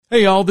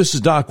Hey y'all, this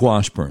is Doc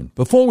Washburn.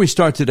 Before we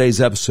start today's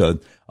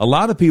episode, a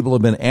lot of people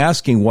have been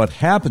asking what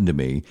happened to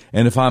me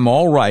and if I'm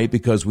all right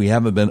because we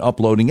haven't been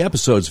uploading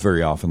episodes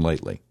very often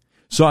lately.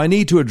 So I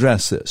need to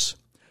address this.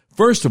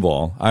 First of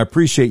all, I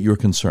appreciate your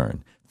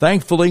concern.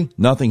 Thankfully,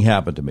 nothing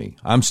happened to me.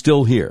 I'm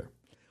still here.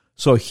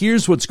 So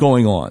here's what's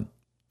going on.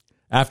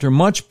 After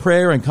much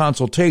prayer and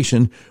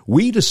consultation,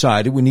 we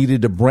decided we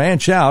needed to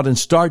branch out and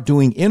start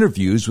doing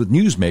interviews with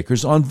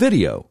newsmakers on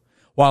video,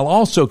 while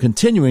also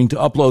continuing to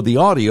upload the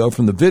audio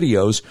from the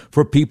videos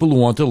for people who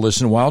want to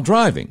listen while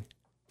driving.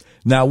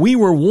 Now, we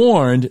were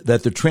warned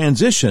that the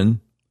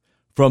transition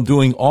from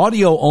doing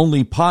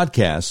audio-only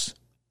podcasts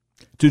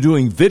to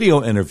doing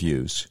video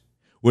interviews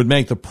would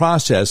make the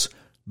process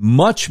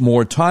much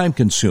more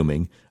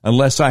time-consuming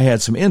unless I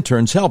had some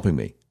interns helping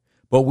me.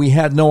 But we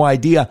had no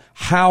idea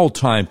how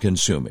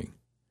time-consuming.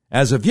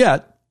 As of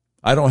yet,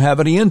 I don't have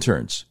any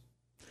interns.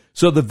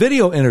 So the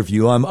video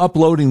interview I'm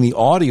uploading the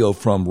audio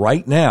from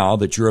right now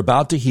that you're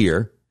about to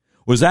hear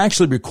was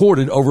actually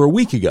recorded over a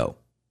week ago.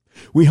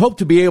 We hope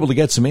to be able to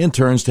get some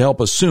interns to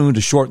help us soon to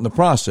shorten the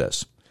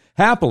process.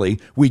 Happily,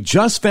 we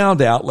just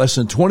found out less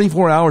than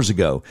 24 hours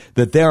ago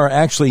that there are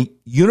actually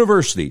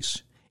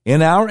universities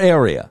in our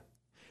area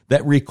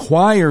that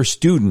require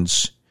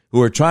students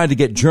who are trying to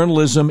get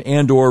journalism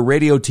and or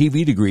radio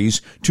TV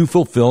degrees to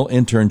fulfill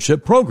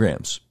internship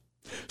programs.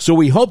 So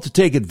we hope to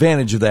take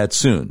advantage of that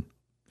soon.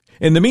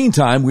 In the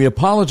meantime, we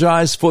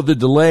apologize for the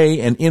delay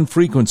and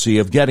infrequency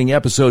of getting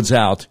episodes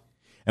out,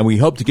 and we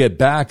hope to get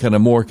back on a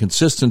more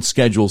consistent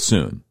schedule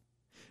soon.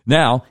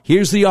 Now,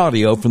 here's the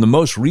audio from the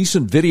most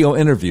recent video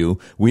interview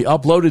we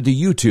uploaded to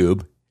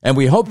YouTube, and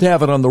we hope to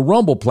have it on the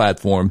Rumble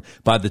platform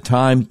by the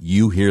time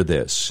you hear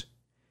this.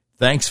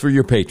 Thanks for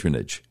your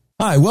patronage.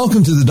 Hi,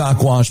 welcome to the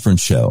Doc Washburn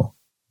Show.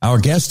 Our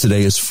guest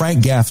today is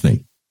Frank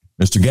Gaffney.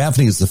 Mr.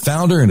 Gaffney is the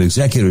founder and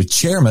executive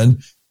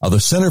chairman of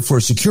the Center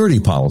for Security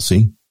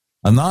Policy,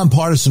 a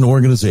nonpartisan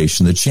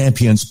organization that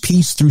champions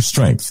peace through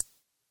strength.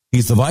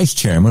 He's the vice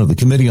chairman of the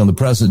Committee on the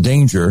Present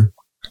Danger,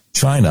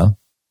 China,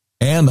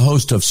 and the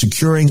host of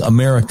Securing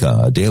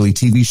America, a daily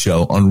TV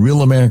show on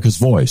Real America's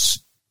Voice.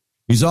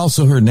 He's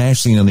also heard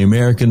nationally on the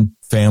American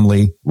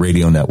Family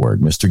Radio Network.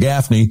 Mr.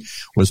 Gaffney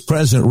was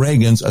President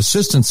Reagan's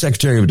Assistant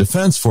Secretary of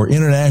Defense for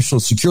International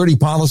Security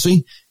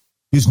Policy.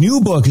 His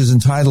new book is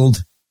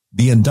entitled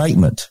The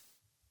Indictment,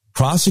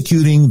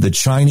 Prosecuting the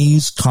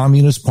Chinese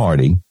Communist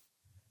Party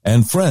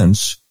and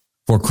Friends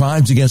for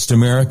Crimes Against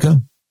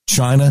America,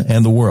 China,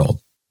 and the World.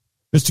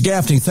 Mr.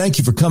 Gaffney, thank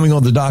you for coming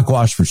on the Doc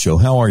Washburn Show.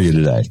 How are you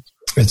today?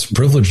 It's a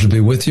privilege to be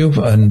with you,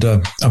 and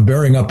I'm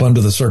bearing up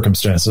under the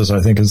circumstances, I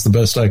think is the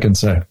best I can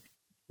say.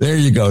 There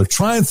you go.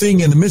 Triumphing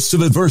in the midst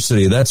of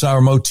adversity. That's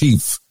our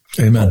motif.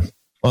 Amen.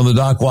 On the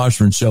Doc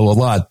Washburn Show a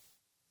lot.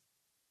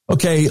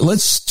 Okay,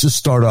 let's just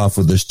start off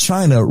with this.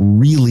 China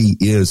really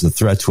is a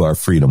threat to our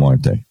freedom,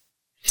 aren't they?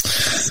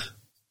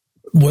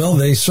 Well,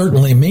 they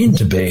certainly mean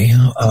to be,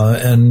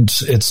 and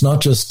it's not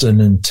just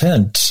an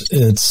intent,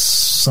 it's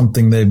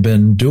something they've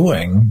been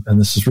doing, and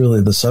this is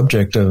really the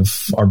subject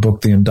of our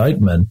book, The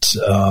Indictment,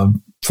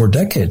 for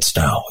decades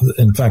now.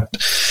 In fact,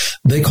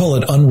 they call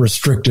it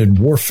unrestricted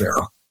warfare.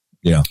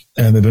 Yeah.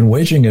 And they've been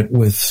waging it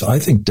with, I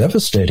think,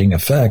 devastating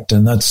effect,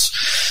 and that's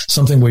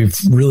something we've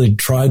really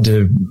tried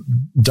to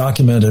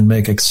document and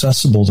make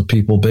accessible to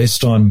people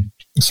based on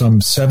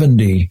some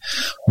 70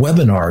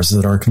 webinars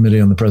that our Committee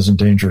on the Present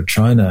Danger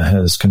China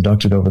has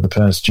conducted over the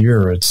past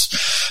year.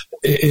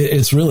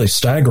 It's really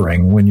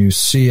staggering when you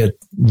see it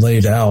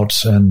laid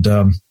out and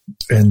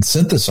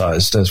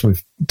synthesized as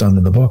we've done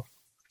in the book.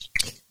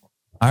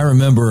 I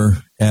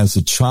remember as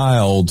a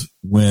child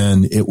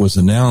when it was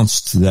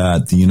announced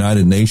that the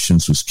United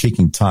Nations was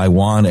kicking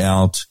Taiwan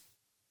out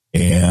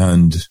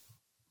and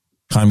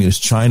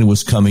Communist China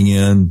was coming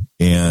in,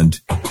 and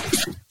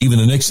even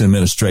the Nixon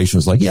administration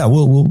was like, yeah,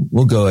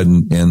 we'll go ahead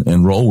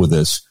and roll with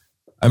this.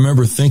 I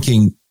remember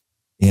thinking,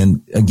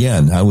 and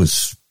again, I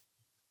was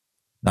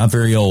not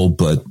very old,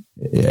 but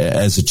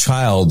as a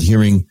child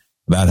hearing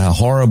about how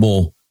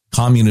horrible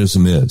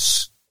communism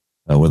is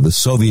with the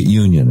Soviet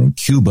Union and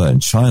Cuba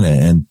and China,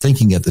 and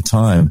thinking at the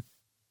time,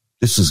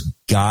 this has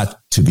got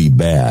to be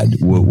bad.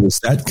 Was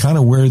that kind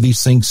of where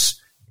these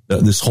things,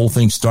 this whole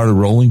thing started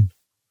rolling?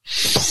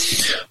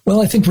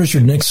 Well, I think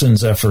Richard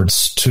Nixon's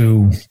efforts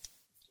to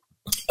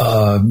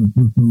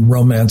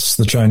romance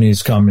the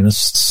Chinese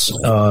communists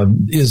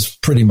is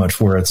pretty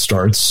much where it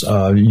starts.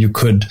 You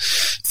could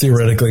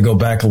theoretically go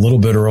back a little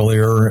bit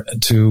earlier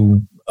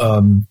to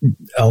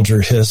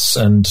Alger Hiss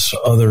and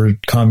other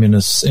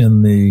communists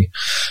in the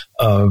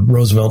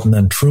Roosevelt and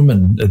then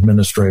Truman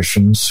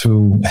administrations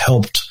who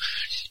helped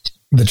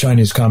the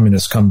Chinese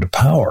communists come to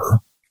power.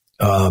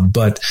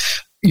 But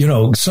you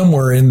know,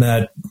 somewhere in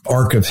that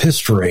arc of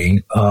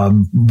history,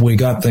 we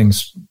got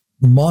things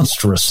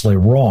monstrously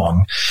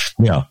wrong.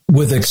 Yeah.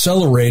 With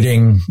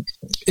accelerating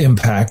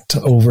impact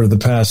over the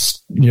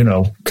past,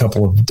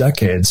 couple of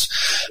decades,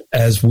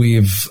 as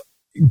we've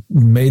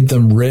made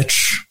them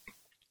rich,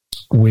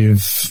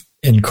 we've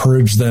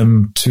encouraged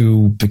them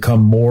to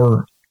become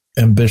more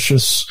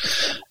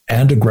ambitious,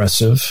 and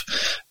aggressive,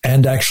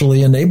 and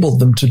actually enabled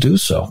them to do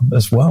so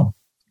as well.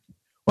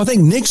 Well, I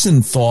think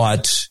Nixon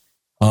thought,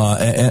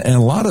 and a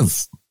lot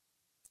of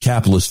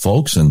capitalist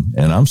folks, and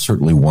I'm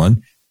certainly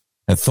one,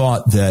 have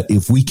thought that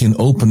if we can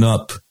open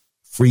up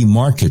free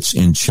markets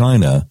in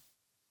China,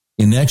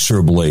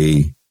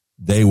 inexorably,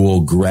 they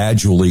will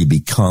gradually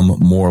become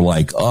more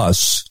like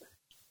us.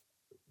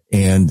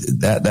 And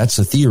that's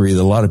a theory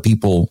that a lot of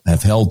people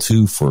have held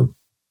to for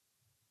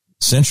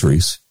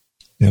centuries.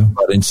 Yeah.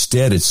 But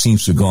instead, it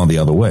seems to have gone the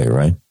other way,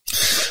 right?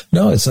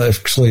 No, it's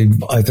actually,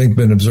 I think,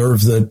 been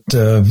observed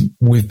that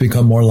we've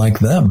become more like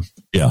them.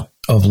 Yeah.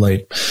 Of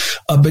late.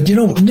 But,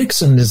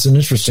 Nixon is an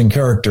interesting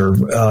character.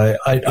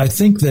 I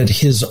think that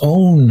his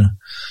own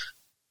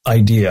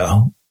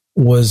idea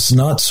was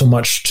not so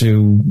much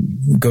to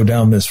go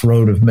down this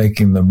road of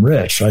making them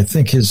rich. I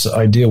think his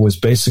idea was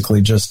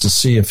basically just to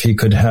see if he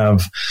could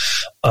have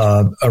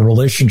a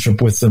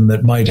relationship with them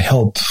that might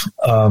help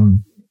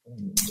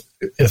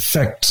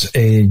effect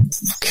a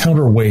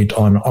counterweight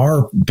on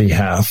our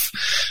behalf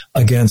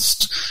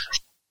against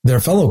their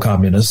fellow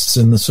communists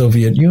in the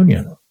Soviet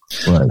Union.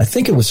 Right. I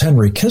think it was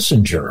Henry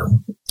Kissinger,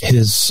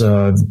 his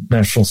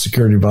national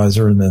security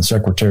advisor and then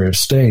Secretary of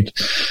State,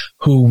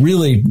 who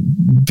really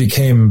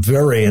became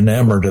very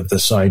enamored of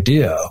this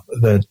idea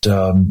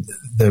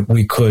that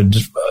we could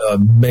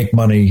make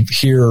money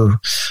here,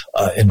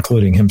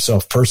 including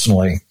himself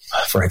personally,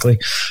 frankly,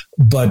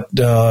 but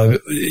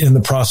in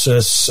the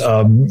process,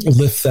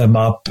 lift them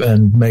up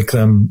and make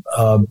them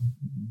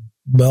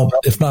well,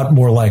 if not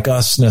more like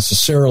us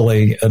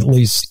necessarily, at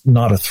least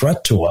not a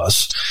threat to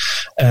us,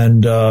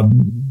 and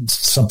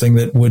something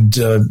that would,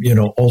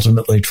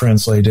 ultimately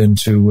translate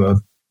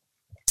into,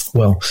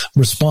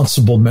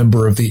 responsible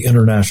member of the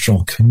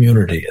international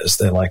community, as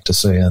they like to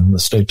say in the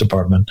State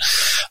Department.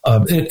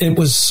 It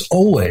was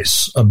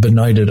always a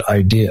benighted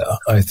idea,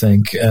 I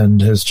think, and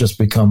has just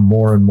become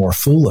more and more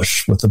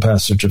foolish with the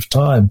passage of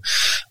time,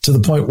 to the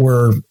point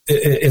where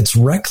it's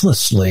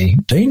recklessly,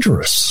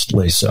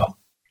 dangerously so.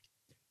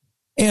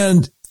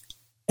 And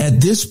at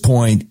this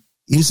point,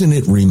 isn't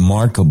it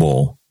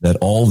remarkable that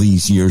all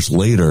these years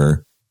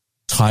later,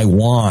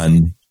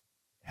 Taiwan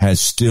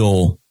has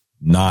still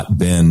not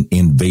been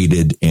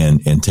invaded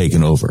and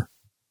taken over?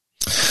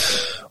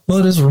 Well,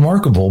 it is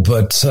remarkable,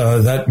 but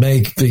that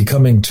may be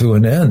coming to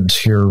an end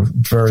here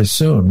very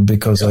soon,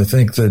 because I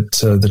think that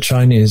the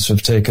Chinese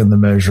have taken the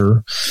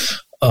measure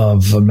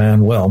of a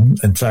man. Well,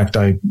 in fact,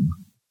 I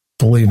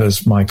believe,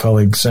 as my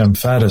colleague Sam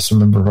Faddis, a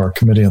member of our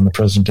Committee on the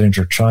Present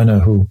Danger of China,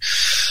 who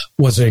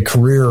was a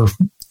career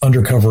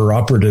undercover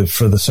operative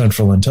for the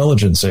Central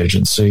Intelligence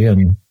Agency,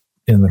 and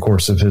in the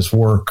course of his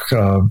work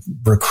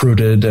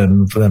recruited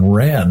and then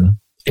ran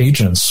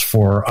agents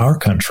for our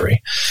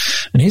country.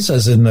 And he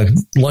says in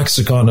the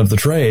lexicon of the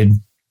trade,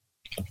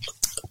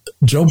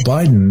 Joe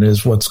Biden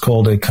is what's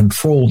called a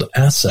controlled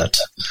asset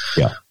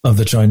of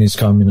the Chinese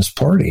Communist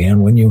Party.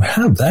 And when you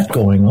have that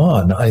going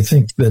on, I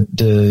think that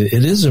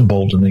it is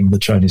emboldening the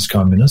Chinese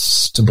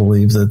Communists to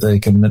believe that they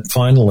can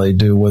finally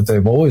do what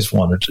they've always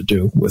wanted to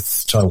do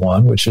with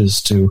Taiwan, which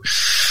is to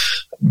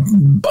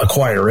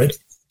acquire it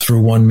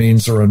through one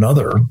means or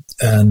another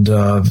and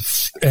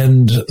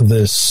end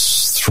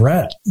this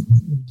threat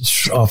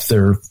off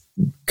their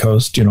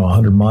coast,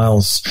 100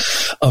 miles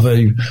of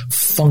a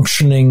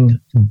functioning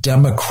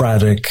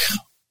democratic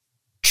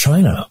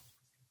China,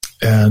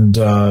 and,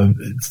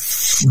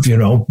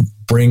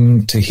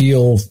 bring to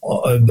heel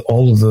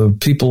all of the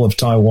people of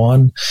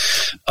Taiwan,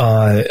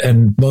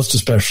 and most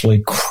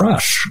especially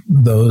crush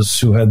those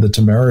who had the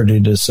temerity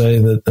to say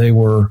that they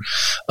were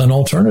an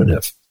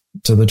alternative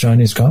to the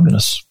Chinese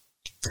communists.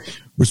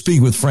 We're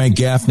speaking with Frank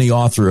Gaffney,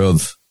 author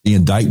of The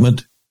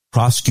Indictment,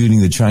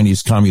 Prosecuting the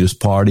Chinese Communist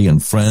Party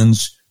and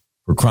Friends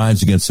for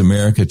Crimes Against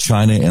America,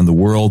 China, and the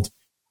World.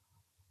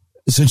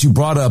 Since you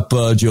brought up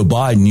Joe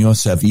Biden, you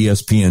also have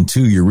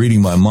ESPN2. You're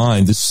reading my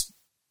mind. This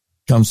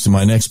comes to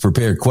my next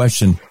prepared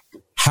question.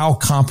 How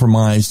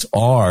compromised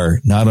are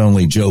not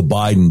only Joe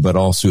Biden, but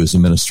also his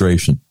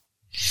administration?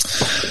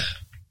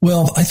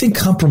 Well, I think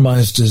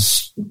compromised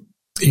is,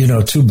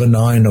 too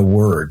benign a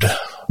word.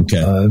 Okay.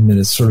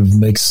 It sort of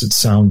makes it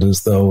sound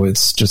as though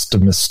it's just a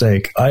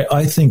mistake.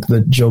 I think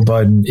that Joe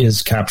Biden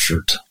is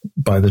captured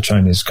by the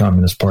Chinese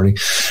Communist Party,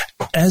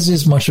 as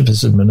is much of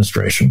his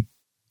administration,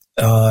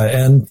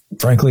 and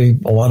frankly,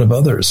 a lot of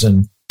others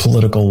in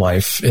political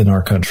life in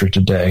our country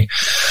today,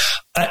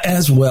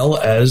 as well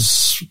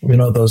as,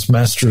 those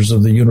masters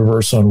of the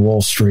universe on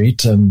Wall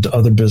Street and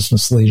other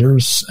business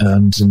leaders,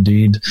 and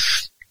indeed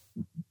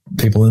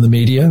people in the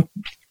media,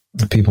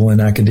 people in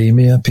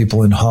academia,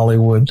 people in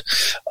Hollywood,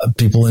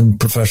 people in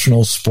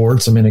professional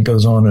sports. It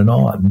goes on and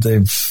on.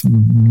 They've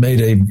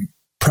made a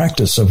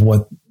practice of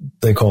what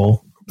they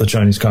call the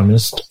Chinese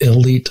Communist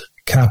elite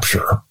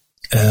capture.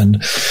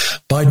 And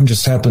Biden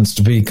just happens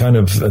to be kind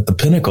of at the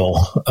pinnacle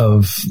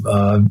of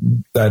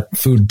that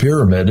food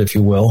pyramid, if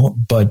you will.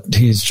 But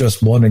he's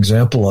just one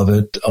example of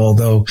it,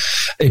 although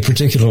a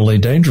particularly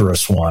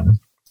dangerous one,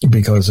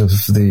 because of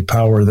the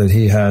power that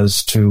he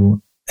has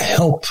to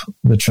help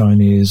the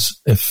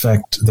Chinese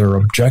effect their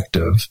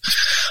objective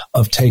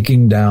of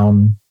taking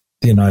down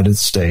the United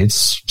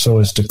States so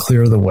as to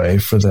clear the way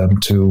for them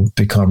to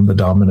become the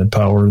dominant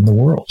power in the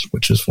world,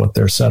 which is what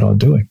they're set on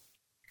doing.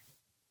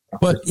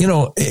 But,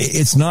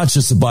 it's not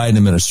just the Biden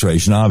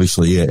administration,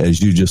 obviously,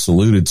 as you just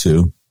alluded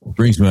to.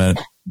 Brings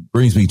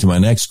me to my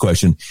next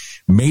question.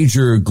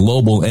 Major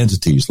global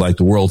entities like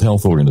the World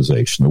Health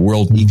Organization, the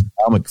World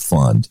Economic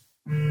Fund,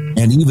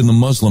 and even the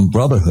Muslim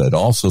Brotherhood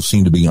also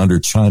seem to be under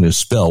China's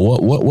spell.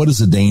 What is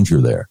the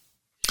danger there?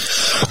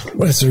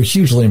 Well, it's a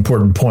hugely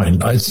important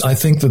point. I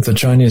think that the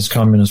Chinese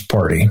Communist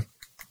Party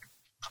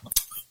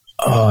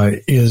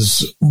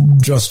is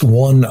just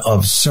one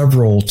of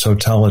several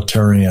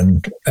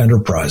totalitarian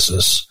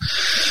enterprises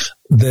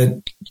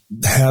that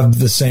have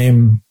the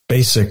same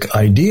basic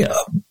idea.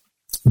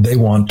 They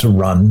want to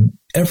run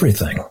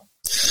everything.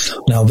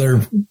 Now,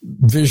 their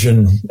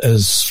vision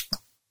as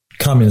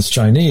Communist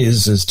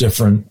Chinese is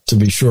different, to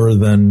be sure,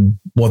 than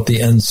what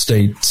the end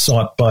state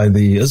sought by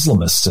the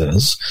Islamists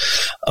is,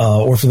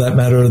 or for that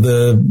matter,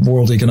 the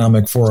World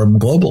Economic Forum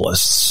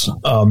globalists.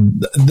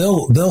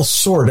 They'll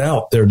sort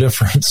out their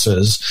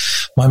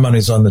differences. My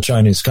money's on the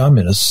Chinese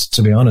communists,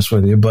 to be honest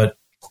with you, but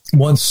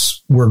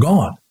once we're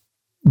gone.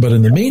 But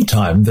in the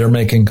meantime, they're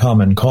making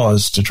common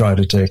cause to try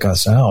to take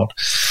us out.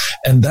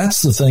 And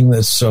that's the thing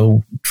that's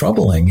so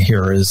troubling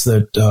here, is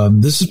that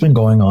this has been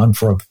going on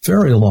for a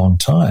very long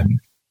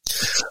time.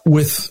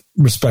 With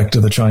respect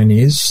to the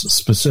Chinese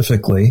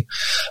specifically,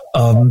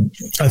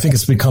 I think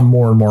it's become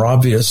more and more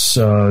obvious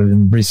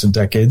in recent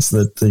decades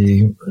that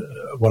the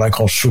what I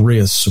call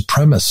Sharia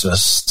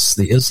supremacists,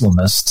 the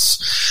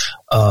Islamists,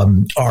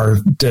 are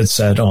dead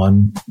set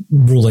on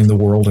ruling the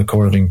world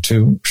according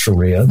to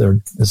Sharia, their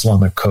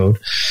Islamic code.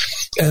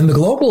 And the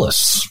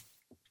globalists,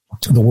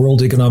 the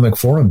World Economic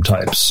Forum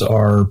types,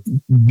 are,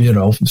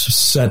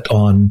 set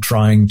on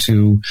trying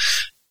to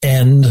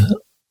end,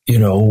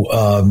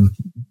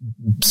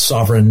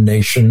 sovereign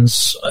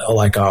nations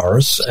like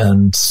ours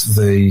and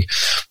the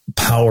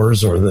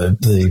powers or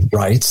the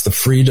rights, the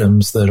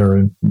freedoms that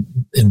are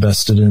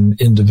invested in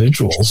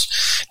individuals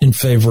in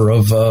favor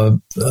of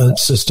a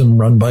system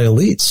run by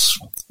elites.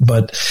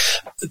 But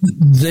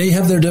they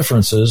have their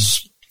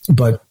differences.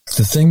 But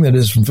the thing that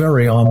is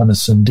very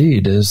ominous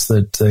indeed is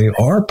that they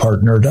are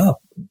partnered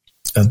up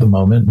at the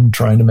moment in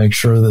trying to make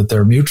sure that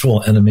their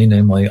mutual enemy,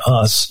 namely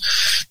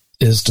us,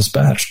 is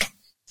dispatched.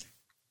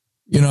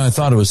 I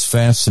thought it was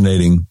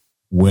fascinating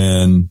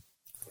when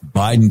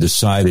Biden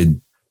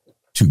decided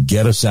to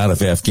get us out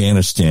of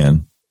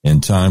Afghanistan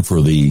in time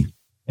for the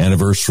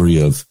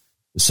anniversary of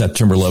the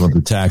September 11th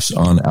attacks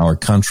on our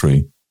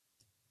country,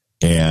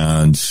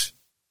 and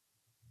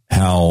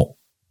how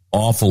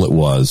awful it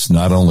was,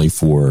 not only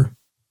for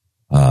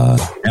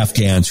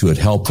Afghans who had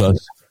helped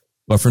us,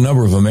 but for a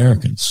number of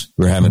Americans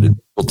who were having a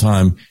difficult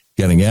time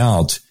getting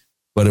out.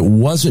 But it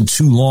wasn't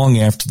too long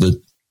after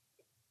the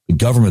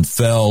government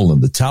fell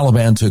and the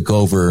Taliban took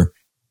over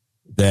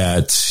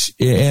that,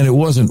 and it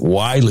wasn't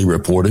widely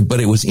reported, but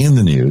it was in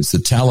the news. The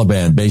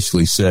Taliban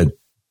basically said,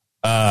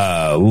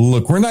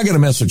 look, we're not going to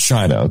mess with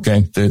China.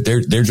 Okay.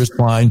 They're just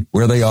fine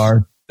where they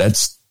are.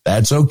 That's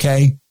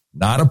okay.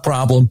 Not a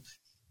problem.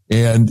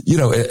 And,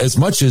 as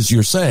much as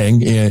you're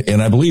saying,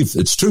 and I believe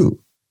it's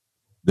true,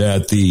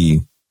 that the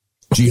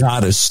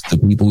jihadists, the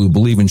people who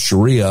believe in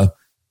Sharia,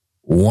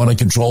 want to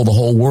control the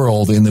whole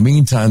world. In the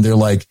meantime, they're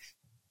like,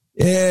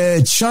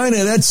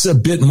 China, that's a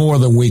bit more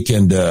than we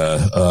can,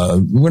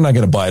 we're not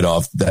going to bite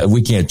off that.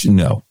 We can't,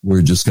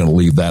 we're just going to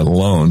leave that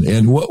alone.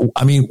 And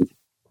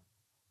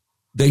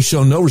they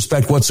show no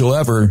respect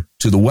whatsoever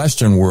to the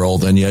Western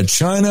world. And yet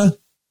China,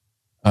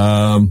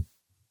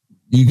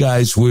 you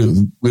guys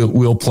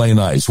will play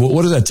nice.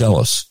 What does that tell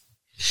us?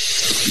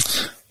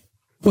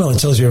 Well, it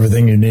tells you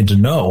everything you need to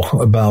know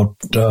about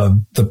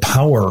the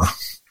power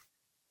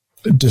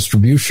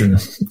distribution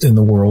in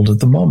the world at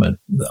the moment.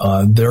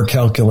 Their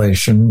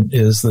calculation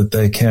is that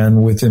they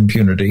can, with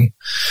impunity,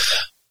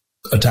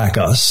 attack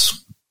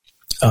us,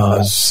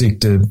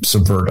 seek to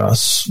subvert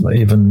us,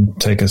 even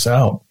take us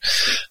out.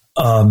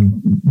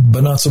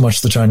 But not so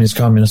much the Chinese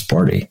Communist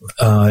Party.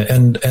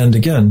 And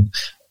again,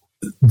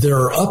 there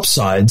are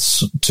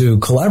upsides to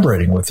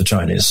collaborating with the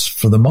Chinese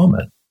for the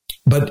moment.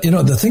 But,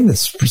 the thing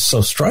that's so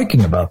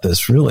striking about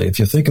this, really, if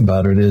you think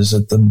about it, is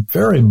at the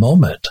very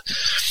moment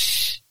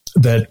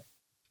that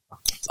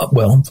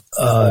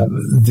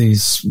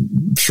these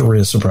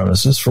Sharia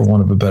supremacists, for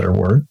want of a better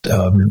word,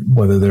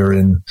 whether they're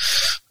in,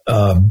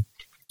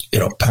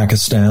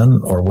 Pakistan,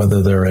 or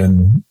whether they're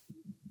in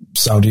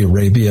Saudi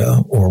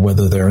Arabia, or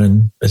whether they're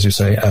in, as you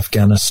say,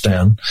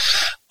 Afghanistan,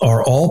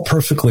 are all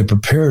perfectly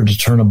prepared to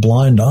turn a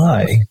blind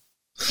eye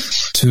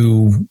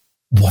to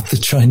what the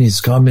Chinese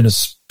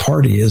Communist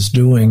Party is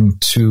doing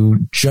to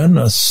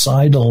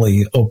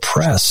genocidally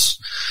oppress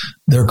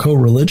their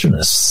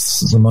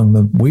co-religionists among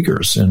the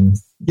Uyghurs in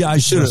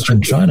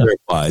Western China.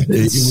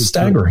 It's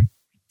staggering.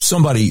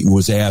 Somebody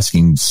was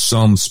asking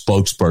some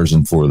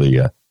spokesperson for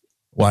the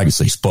well, I can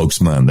say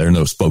spokesman. There are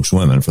no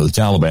spokeswomen for the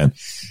Taliban.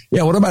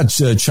 Yeah, what about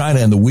China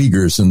and the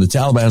Uyghurs? And the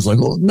Taliban is like,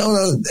 well,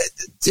 no,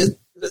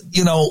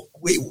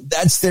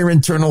 that's their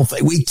internal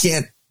thing. We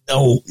can't.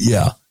 Oh,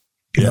 yeah.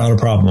 Not a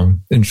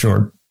problem, in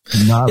short.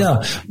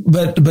 But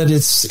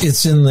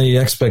it's in the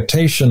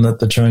expectation that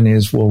the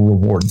Chinese will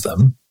reward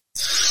them,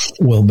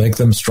 will make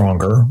them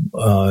stronger,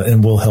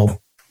 and will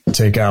help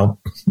take out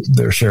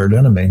their shared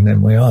enemy,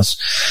 namely us.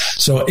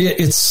 So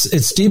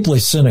it's deeply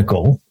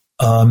cynical,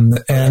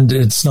 and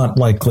it's not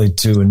likely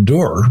to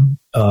endure.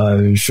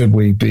 Should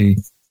we be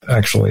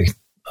actually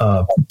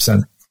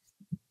sent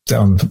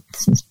down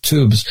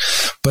tubes?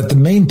 But the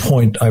main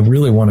point I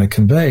really want to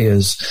convey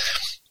is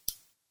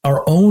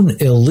our own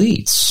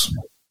elites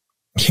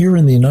here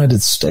in the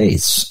United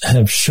States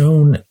have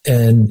shown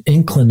an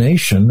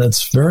inclination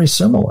that's very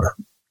similar,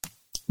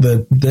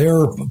 that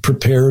they're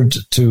prepared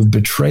to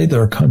betray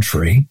their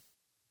country,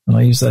 and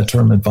I use that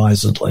term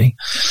advisedly,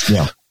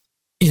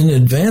 in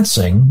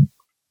advancing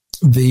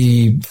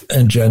the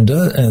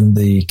agenda and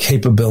the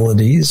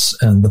capabilities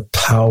and the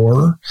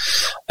power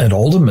and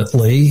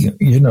ultimately,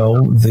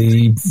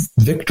 the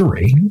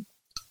victory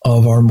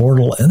of our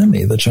mortal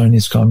enemy, the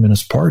Chinese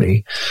Communist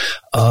Party,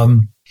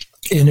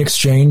 in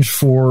exchange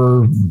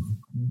for,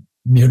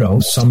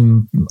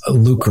 some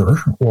lucre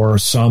or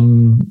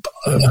some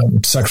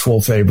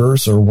sexual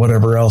favors or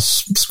whatever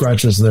else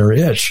scratches their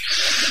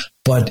itch.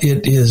 But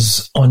it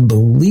is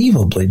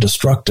unbelievably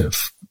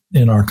destructive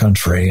in our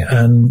country.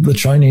 And the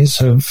Chinese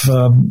have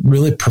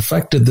really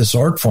perfected this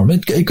art form.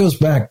 It goes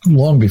back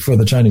long before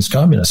the Chinese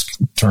communists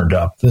turned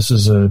up. This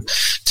is a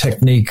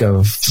technique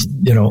of,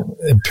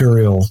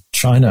 imperial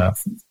China,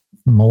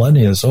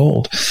 millennia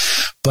old.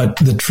 But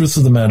the truth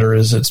of the matter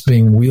is it's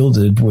being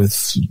wielded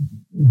with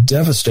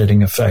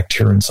devastating effect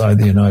here inside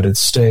the United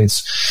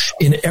States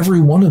in every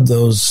one of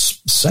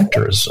those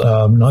sectors,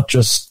 not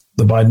just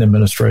the Biden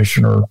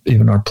administration or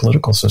even our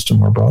political system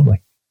more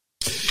broadly.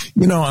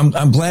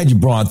 I'm glad you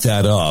brought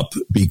that up,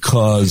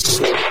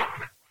 because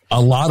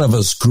a lot of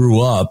us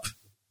grew up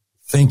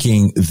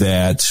thinking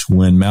that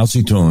when Mao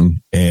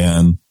Zedong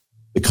and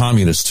the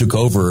communists took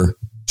over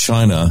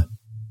China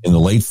in the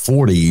late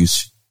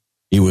 40s,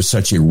 it was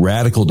such a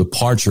radical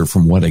departure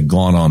from what had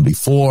gone on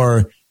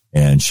before.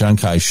 And Chiang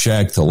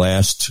Kai-shek, the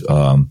last,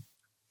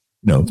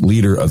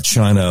 leader of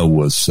China,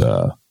 was,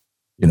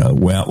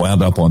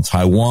 wound up on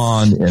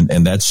Taiwan.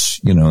 And that's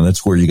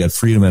where you got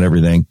freedom and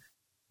everything.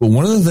 But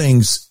one of the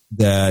things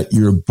that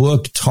your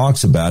book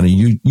talks about, and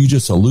you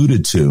just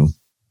alluded to,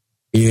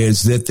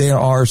 is that there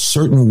are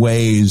certain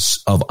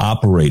ways of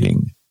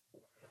operating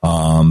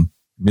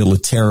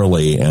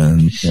militarily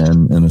and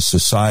in a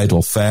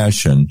societal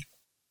fashion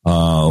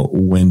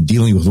when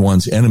dealing with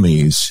one's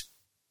enemies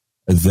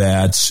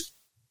that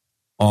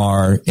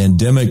are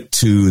endemic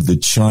to the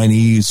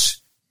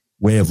Chinese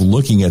way of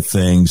looking at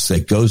things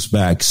that goes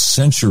back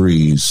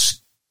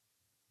centuries,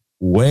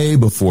 way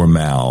before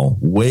Mao,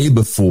 way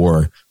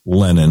before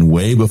Lenin,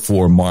 way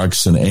before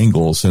Marx and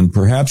Engels. And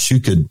perhaps you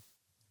could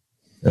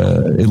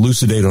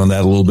elucidate on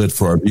that a little bit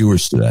for our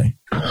viewers today.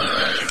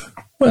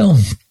 Well,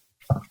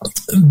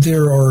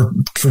 there are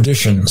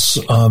traditions.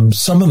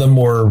 Some of them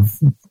were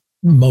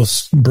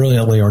most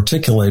brilliantly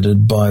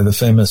articulated by the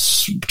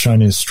famous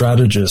Chinese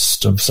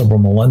strategist of several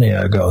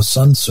millennia ago,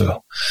 Sun Tzu.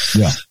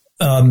 Yeah.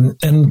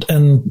 And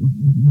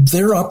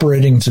they're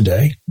operating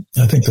today.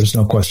 I think there's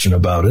no question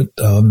about it.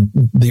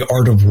 The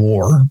Art of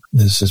War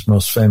is his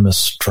most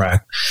famous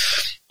tract.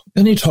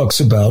 And he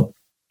talks about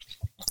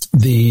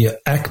the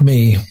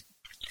acme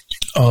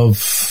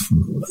of,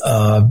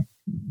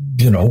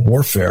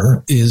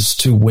 warfare is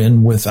to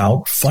win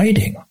without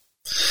fighting.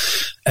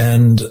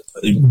 And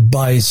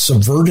by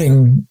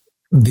subverting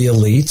the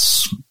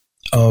elites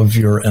of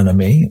your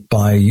enemy,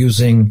 by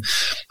using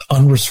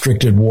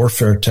unrestricted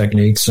warfare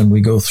techniques, and we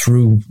go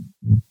through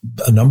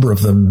a number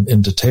of them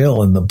in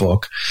detail in the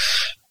book,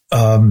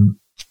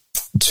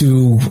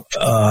 to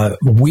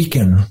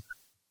weaken,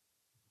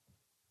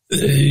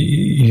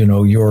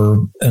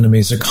 your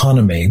enemy's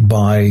economy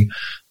by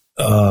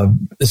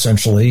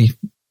essentially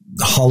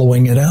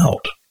hollowing it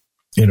out.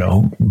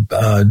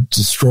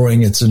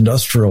 Destroying its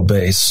industrial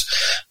base,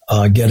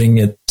 getting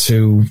it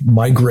to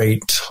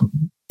migrate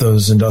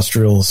those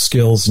industrial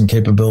skills and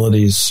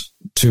capabilities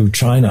to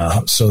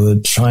China so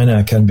that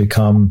China can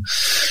become,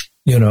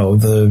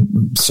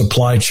 the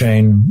supply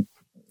chain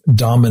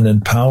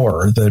dominant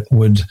power that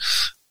would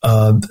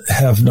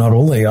have not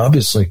only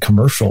obviously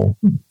commercial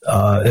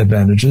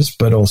advantages,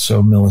 but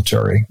also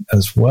military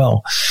as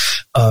well.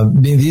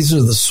 These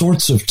are the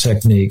sorts of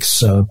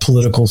techniques,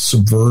 political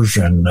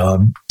subversion,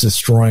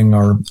 destroying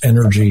our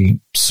energy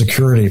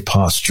security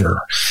posture,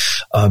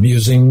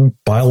 using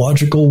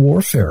biological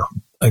warfare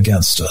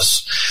against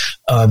us,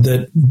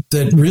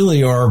 that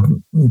really are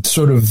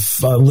sort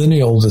of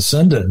lineal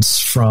descendants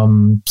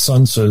from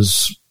Sun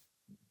Tzu's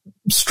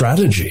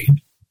strategy.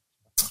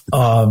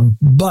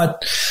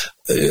 But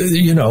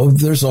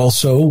there's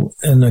also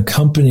an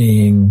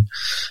accompanying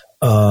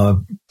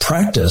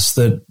practice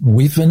that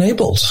we've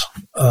enabled,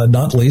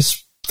 not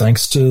least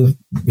thanks to,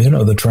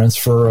 the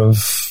transfer of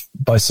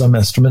by some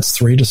estimates,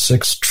 $3 to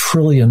 $6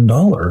 trillion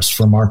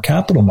from our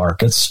capital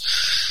markets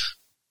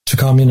to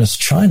communist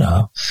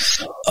China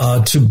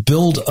to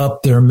build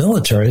up their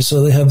military,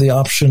 so they have the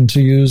option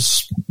to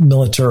use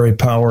military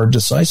power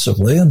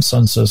decisively. And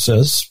Chinse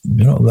says,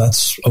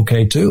 that's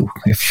okay too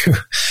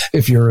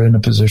if you're in a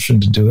position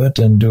to do it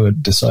and do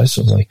it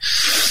decisively.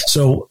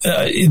 So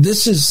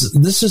this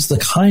is the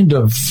kind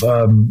of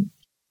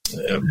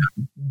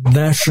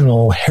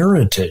national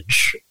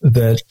heritage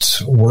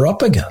that we're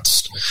up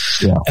against.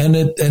 Yeah. And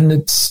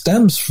it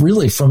stems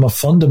really from a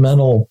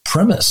fundamental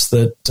premise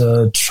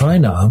that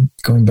China,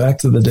 going back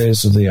to the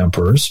days of the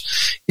emperors,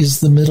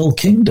 is the Middle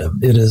Kingdom.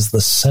 It is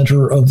the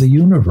center of the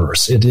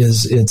universe. It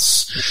is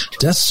its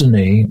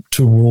destiny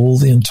to rule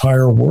the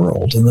entire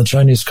world. And the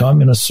Chinese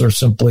communists are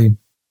simply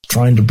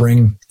trying to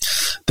bring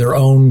their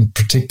own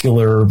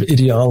particular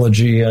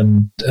ideology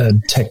and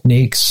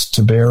techniques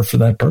to bear for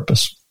that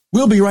purpose.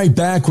 We'll be right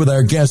back with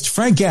our guest,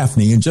 Frank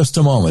Gaffney, in just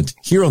a moment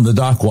here on the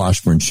Doc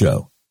Washburn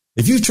Show.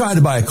 If you've tried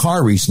to buy a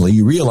car recently,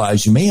 you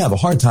realize you may have a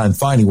hard time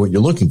finding what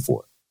you're looking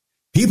for.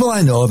 People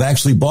I know have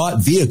actually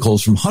bought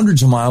vehicles from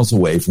hundreds of miles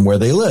away from where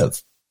they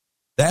live.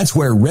 That's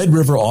where Red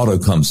River Auto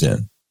comes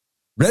in.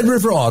 Red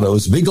River Auto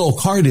is a big old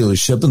car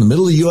dealership in the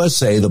middle of the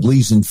USA that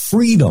believes in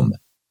freedom,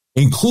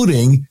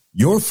 including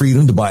your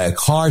freedom to buy a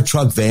car,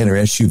 truck, van, or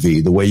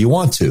SUV the way you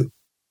want to.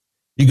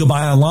 You can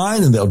buy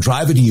online and they'll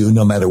drive it to you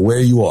no matter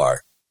where you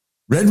are.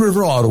 Red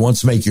River Auto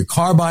wants to make your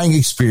car buying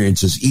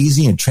experience as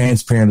easy and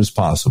transparent as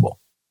possible.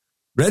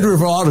 Red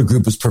River Auto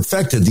Group has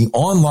perfected the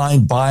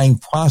online buying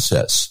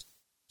process.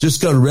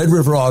 Just go to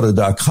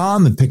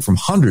redriverauto.com and pick from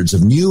hundreds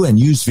of new and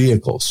used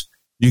vehicles.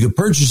 You can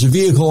purchase a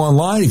vehicle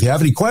online. If you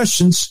have any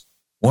questions,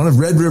 one of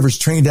Red River's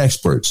trained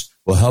experts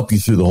will help you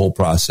through the whole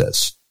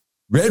process.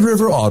 Red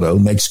River Auto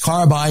makes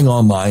car buying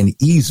online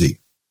easy.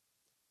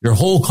 Your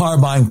whole car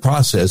buying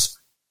process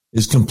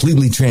is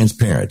completely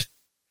transparent.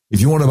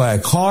 If you want to buy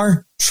a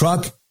car,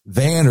 truck,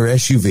 van, or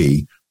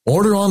SUV,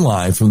 order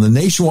online from the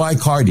nationwide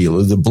car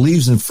dealer that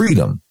believes in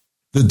freedom.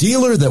 The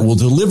dealer that will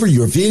deliver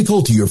your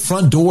vehicle to your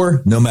front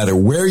door, no matter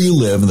where you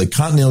live in the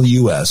continental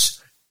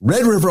U.S.,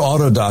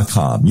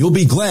 redriverauto.com. You'll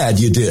be glad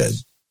you did.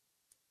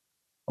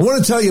 I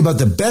want to tell you about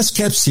the best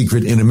kept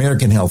secret in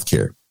American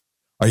healthcare.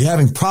 Are you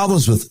having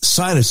problems with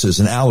sinuses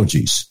and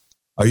allergies?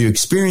 Are you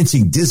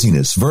experiencing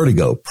dizziness,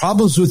 vertigo,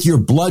 problems with your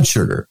blood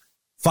sugar,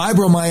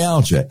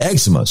 fibromyalgia,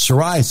 eczema,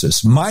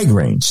 psoriasis,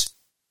 migraines?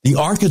 The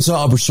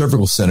Arkansas Upper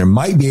Cervical Center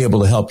might be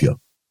able to help you.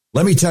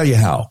 Let me tell you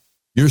how.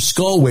 Your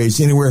skull weighs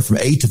anywhere from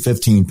 8 to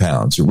 15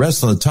 pounds. It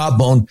rests on the top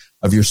bone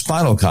of your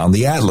spinal column,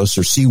 the atlas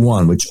or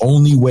C1, which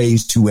only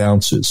weighs 2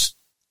 ounces.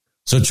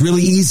 So it's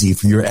really easy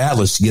for your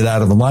atlas to get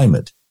out of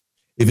alignment.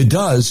 If it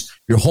does,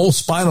 your whole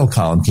spinal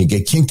column can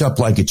get kinked up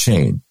like a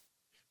chain.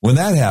 When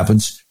that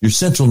happens, your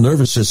central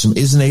nervous system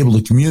isn't able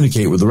to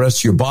communicate with the rest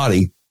of your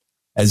body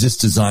as it's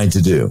designed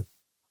to do.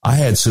 I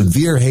had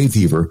severe hay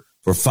fever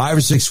for 5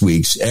 or 6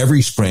 weeks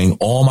every spring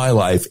all my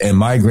life and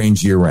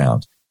migraines year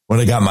round. When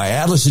I got my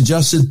atlas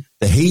adjusted,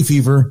 the hay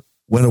fever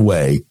went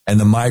away and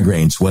the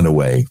migraines went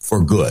away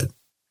for good.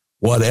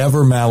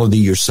 Whatever malady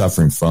you're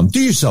suffering from, do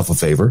yourself a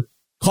favor.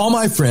 Call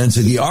my friends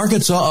at the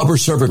Arkansas Upper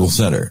Cervical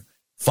Center,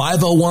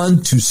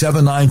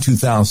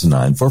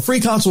 501-279-2009 for a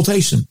free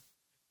consultation.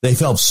 They've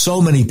helped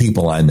so many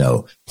people I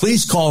know.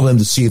 Please call them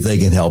to see if they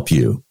can help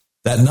you.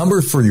 That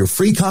number for your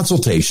free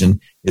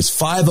consultation is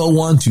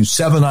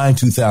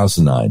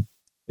 501-279-2009.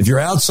 If you're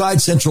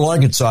outside Central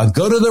Arkansas,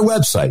 go to their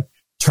website,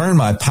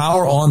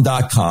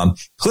 turnmypoweron.com,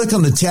 click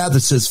on the tab that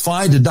says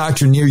find a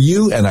doctor near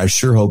you, and I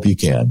sure hope you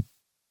can.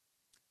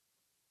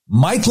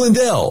 Mike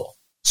Lindell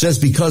says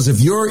because of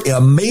your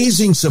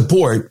amazing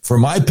support for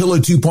MyPillow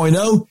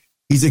 2.0,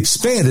 he's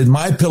expanded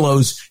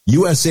MyPillow's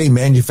USA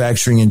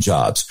manufacturing and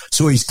jobs.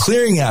 So he's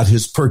clearing out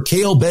his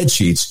percale bed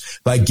sheets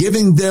by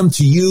giving them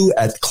to you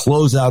at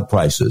closeout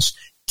prices.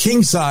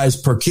 King size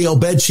percale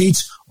bed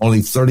sheets, only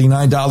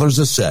 $39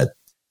 a set.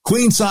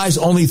 Queen size,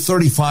 only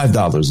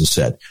 $35 a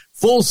set.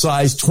 Full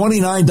size,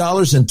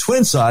 $29, and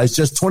twin size,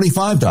 just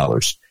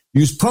 $25.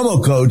 Use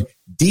promo code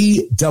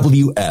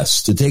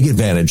DWS to take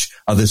advantage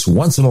of this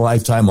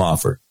once-in-a-lifetime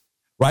offer.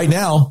 Right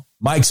now,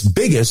 Mike's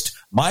biggest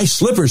My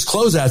Slippers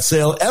closeout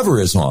sale ever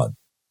is on.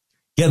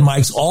 Get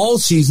Mike's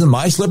all-season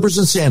My Slippers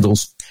and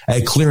sandals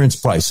at clearance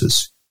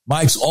prices.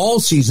 Mike's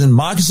all-season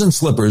moccasin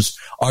slippers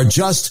are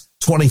just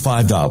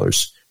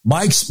 $25.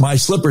 Mike's My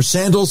Slipper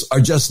sandals are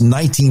just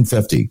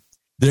 $19.50.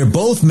 They're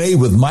both made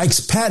with Mike's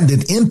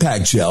patented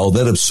impact gel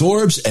that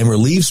absorbs and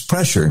relieves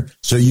pressure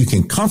so you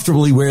can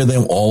comfortably wear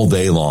them all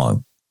day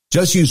long.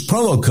 Just use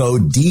promo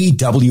code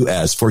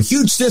DWS for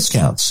huge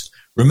discounts.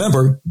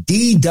 Remember,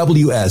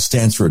 DWS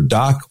stands for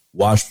Doc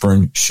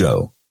Washburn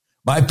Show.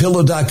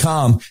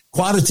 MyPillow.com.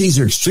 Quantities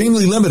are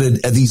extremely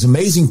limited at these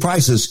amazing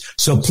prices,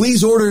 so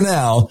please order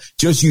now.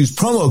 Just use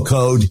promo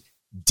code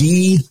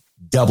DWS.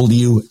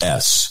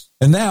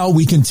 And now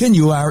we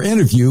continue our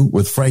interview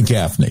with Frank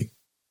Gaffney.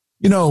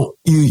 You know,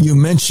 you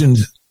mentioned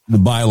the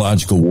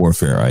biological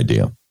warfare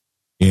idea.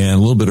 And a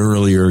little bit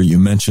earlier, you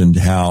mentioned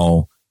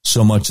how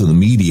so much of the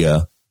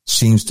media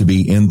seems to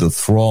be in the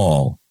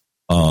thrall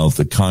of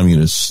the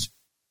Communist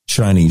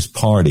Chinese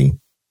Party.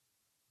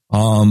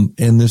 And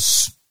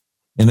this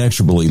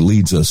inexorably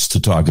leads us to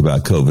talk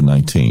about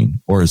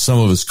COVID-19, or as some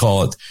of us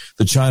call it,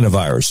 the China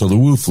virus or the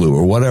Wu flu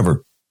or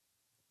whatever.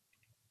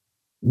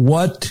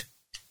 What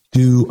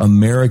do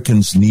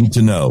Americans need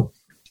to know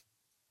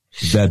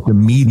that the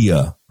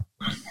media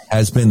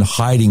has been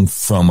hiding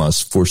from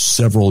us for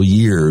several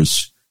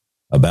years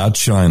about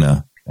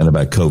China and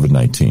about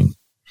COVID-19?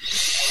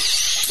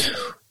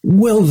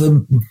 Well,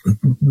 the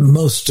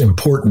most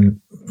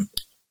important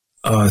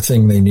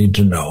thing they need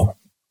to know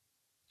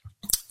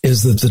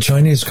is that the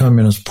Chinese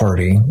Communist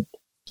Party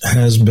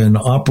has been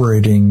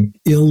operating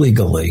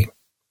illegally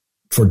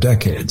for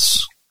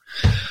decades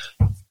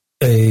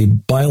a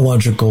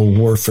biological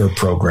warfare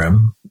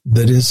program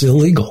that is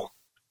illegal.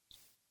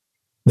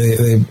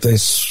 They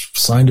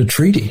signed a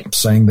treaty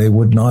saying they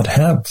would not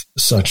have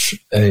such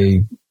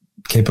a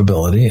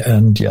capability,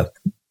 and yet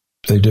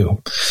they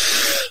do.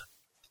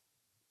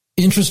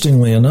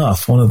 Interestingly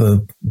enough, one of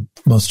the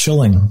most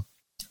chilling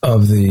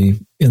of the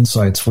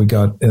insights we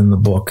got in the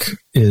book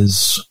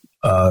is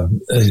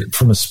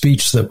from a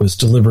speech that was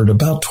delivered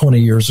about 20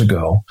 years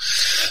ago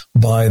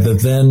by the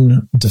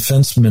then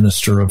defense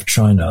minister of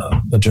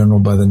China, a general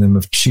by the name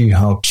of Chi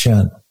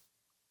Hao-chen.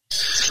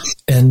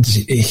 And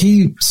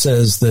he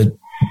says that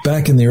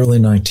back in the early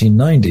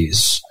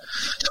 1990s,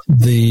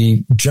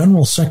 the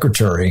general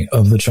secretary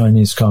of the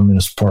Chinese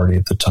Communist Party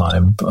at the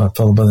time, a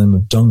fellow by the name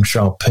of Deng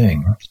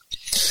Xiaoping,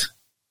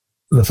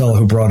 the fellow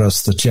who brought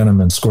us the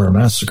Tiananmen Square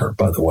massacre,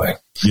 by the way,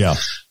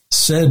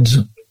 said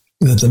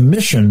that the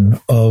mission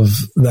of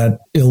that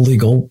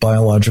illegal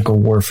biological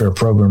warfare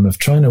program of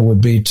China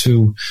would be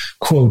to,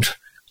 quote,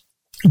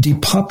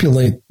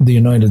 depopulate the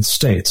United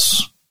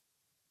States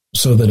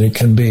so that it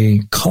can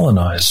be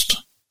colonized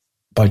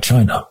by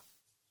China,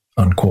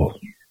 unquote.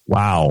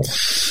 Wow.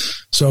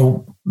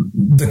 So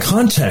the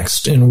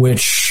context in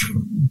which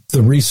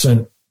the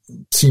recent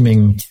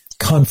seeming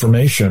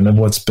confirmation of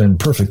what's been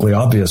perfectly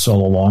obvious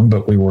all along,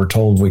 but we were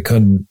told we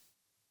couldn't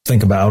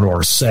think about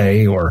or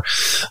say or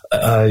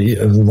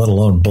let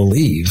alone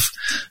believe,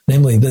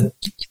 namely that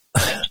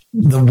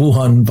the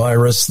Wuhan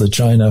virus, the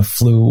China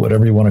flu,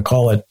 whatever you want to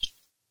call it,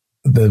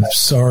 the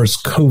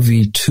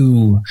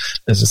SARS-CoV-2,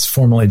 as it's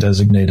formally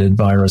designated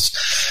virus,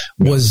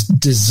 was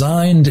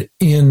designed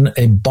in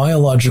a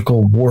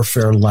biological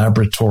warfare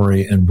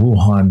laboratory in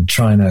Wuhan,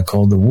 China,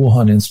 called the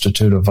Wuhan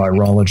Institute of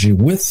Virology,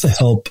 with the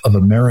help of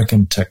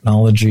American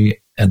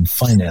technology and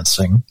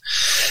financing,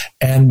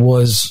 and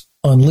was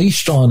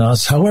unleashed on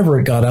us. However,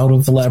 it got out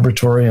of the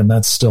laboratory, and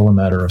that's still a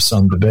matter of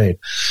some debate.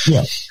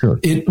 Yeah, sure.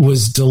 It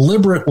was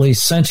deliberately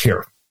sent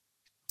here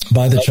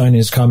by the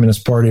Chinese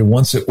Communist Party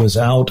once it was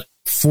out,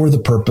 for the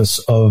purpose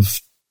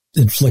of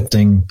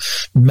inflicting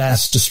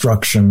mass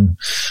destruction,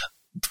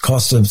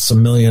 cost of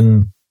some $1.1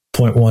 million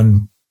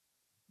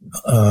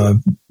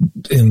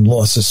in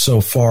losses so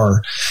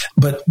far.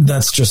 But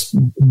that's just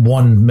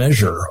one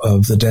measure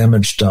of the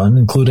damage done,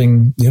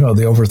 including,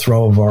 the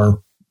overthrow of our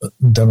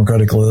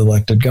democratically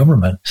elected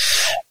government.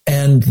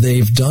 And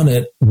they've done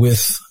it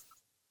with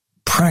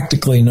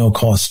practically no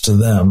cost to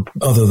them,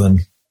 other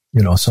than,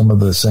 some of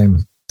the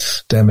same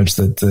damage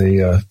that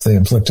they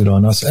inflicted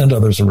on us and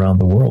others around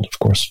the world, of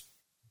course.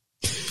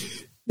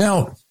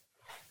 Now,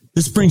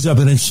 this brings up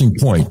an interesting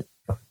point.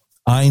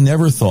 I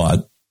never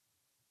thought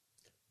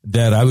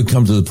that I would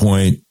come to the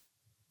point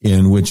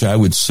in which I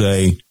would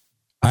say,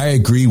 I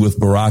agree with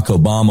Barack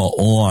Obama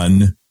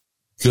on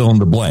fill in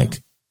the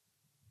blank,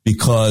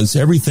 because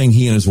everything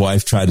he and his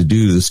wife tried to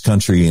do to this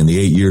country in the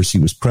 8 years he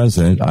was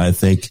president, I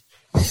think,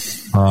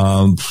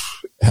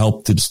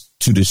 helped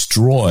to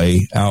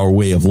destroy our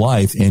way of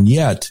life. And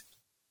yet,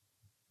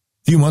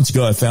 a few months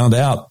ago, I found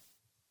out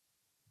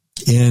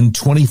in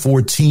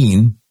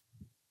 2014,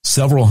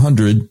 several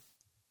hundred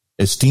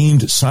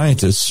esteemed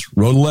scientists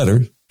wrote a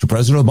letter to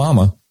President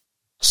Obama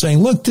saying,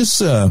 look,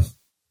 this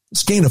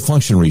gain of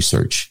function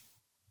research,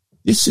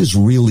 this is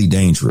really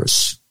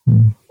dangerous.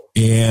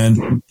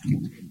 And,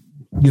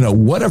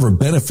 whatever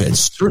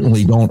benefits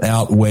certainly don't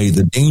outweigh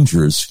the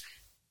dangers.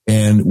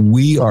 And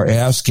we are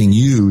asking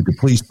you to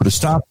please put a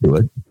stop to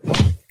it.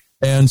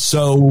 And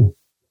so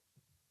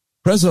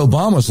President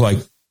Obama's like,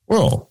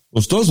 well,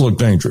 this does look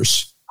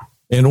dangerous,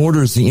 and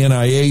orders the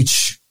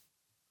NIH,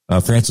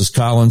 Francis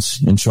Collins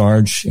in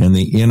charge, and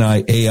the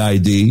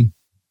NIAID,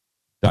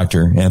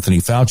 Dr. Anthony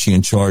Fauci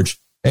in charge.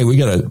 Hey, we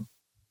got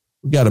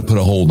to put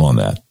a hold on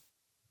that.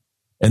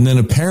 And then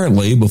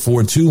apparently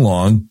before too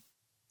long,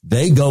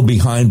 they go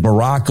behind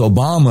Barack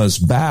Obama's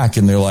back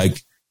and they're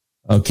like,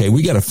 okay,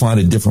 we got to find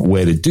a different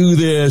way to do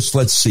this.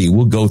 Let's see.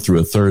 We'll go through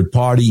a third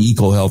party,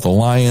 EcoHealth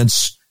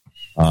Alliance.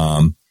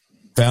 Found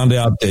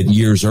out that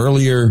years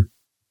earlier,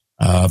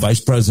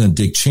 Vice President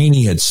Dick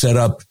Cheney had set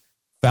up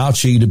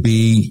Fauci to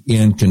be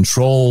in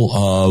control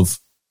of,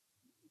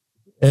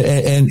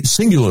 and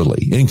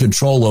singularly in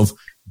control of,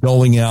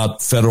 doling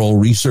out federal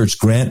research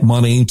grant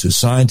money to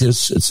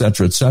scientists, et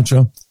cetera, et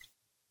cetera.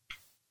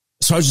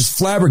 So I was just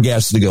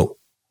flabbergasted to go,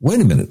 wait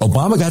a minute,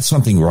 Obama got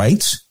something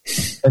right?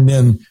 And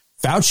then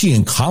Fauci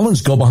and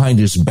Collins go behind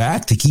his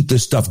back to keep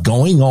this stuff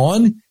going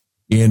on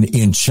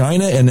in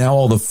China, and now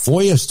all the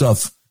FOIA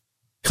stuff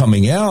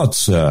coming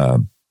out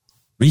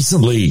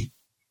recently.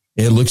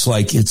 It looks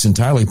like it's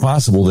entirely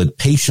possible that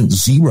patient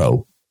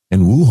zero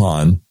in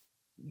Wuhan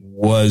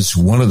was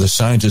one of the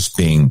scientists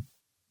being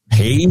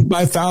paid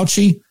by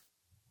Fauci.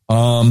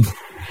 I've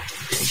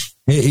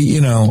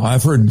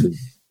heard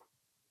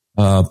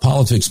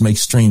politics make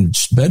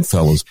strange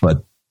bedfellows,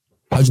 but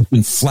I've just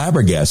been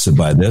flabbergasted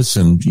by this,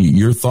 and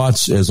your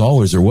thoughts, as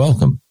always, are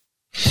welcome.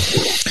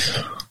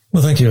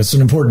 Well, thank you. It's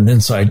an important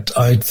insight.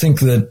 I think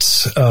that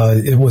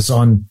it was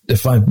on,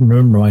 if I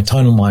remember my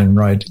timeline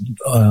right,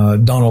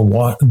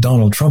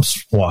 Donald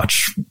Trump's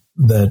watch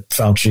that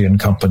Fauci and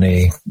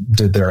company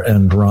did their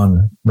end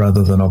run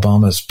rather than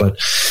Obama's. But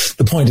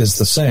the point is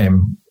the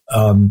same.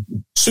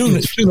 Soon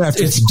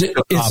after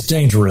it's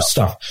dangerous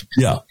stuff.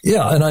 Yeah.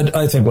 Yeah. And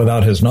I think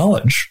without his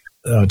knowledge,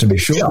 to be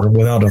sure,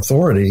 without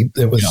authority,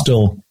 it was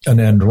still an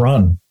end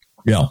run.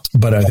 Yeah.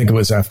 But I think it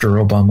was after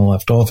Obama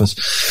left office.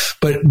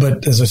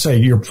 But as I say,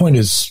 your point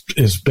is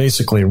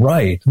basically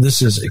right.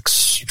 This is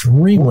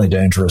extremely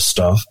dangerous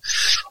stuff.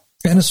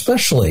 And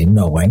especially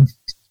knowing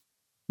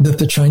that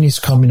the Chinese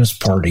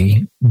Communist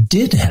Party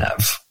did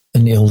have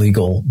an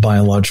illegal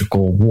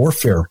biological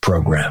warfare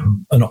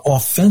program, an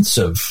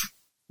offensive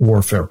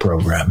warfare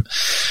program.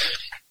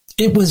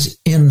 It was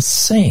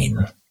insane,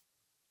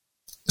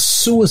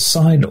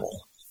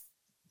 suicidal,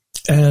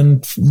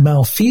 and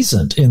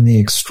malfeasant in the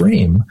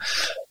extreme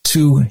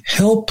to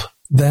help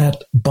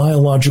that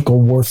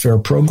biological warfare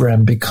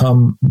program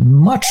become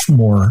much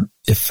more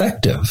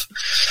effective.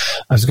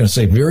 I was going to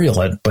say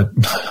virulent, but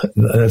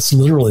that's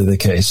literally the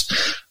case.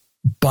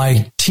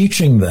 By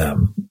teaching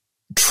them,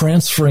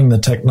 transferring the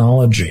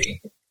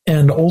technology,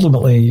 and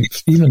ultimately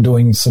even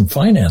doing some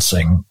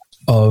financing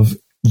of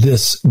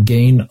this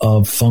gain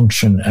of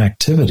function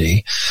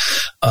activity,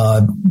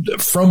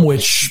 from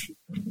which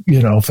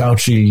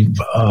Fauci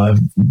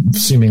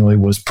seemingly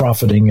was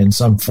profiting in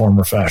some form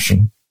or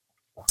fashion.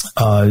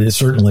 Is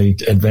certainly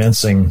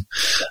advancing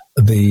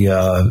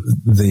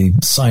the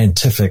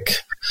scientific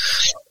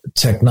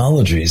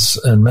technologies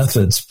and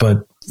methods,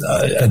 but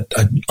at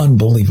an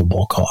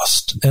unbelievable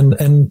cost,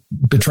 and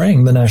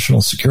betraying the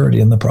national security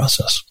in the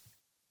process.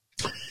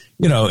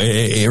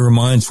 It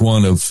reminds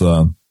one of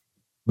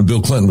when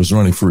Bill Clinton was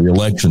running for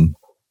re-election,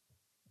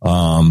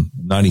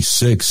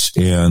 96,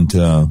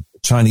 and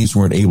Chinese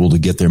weren't able to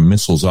get their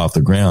missiles off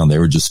the ground. They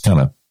were just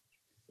kind of,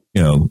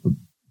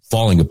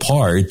 falling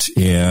apart.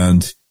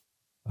 And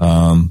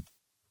I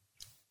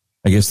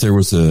guess there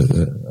was a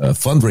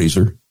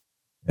fundraiser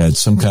at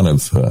some kind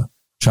of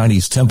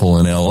Chinese temple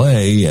in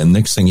L.A. And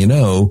next thing you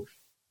know,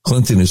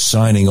 Clinton is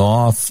signing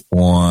off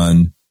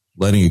on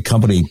letting a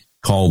company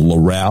called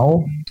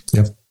Loral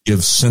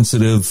give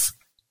sensitive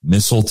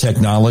missile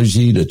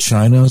technology to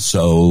China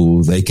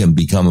so they can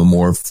become a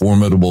more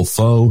formidable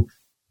foe.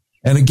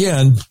 And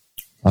again,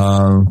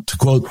 to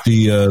quote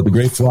the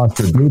great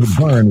philosopher David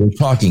Byrne, we're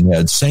talking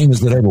heads, same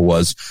as it ever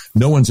was.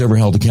 No one's ever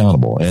held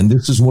accountable, and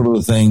this is one of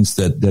the things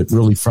that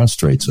really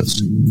frustrates us.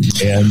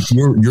 And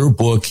your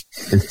book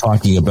is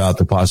talking about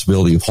the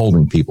possibility of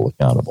holding people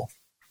accountable.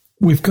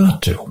 We've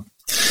got to.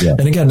 Yeah.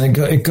 And again,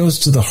 it goes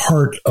to the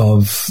heart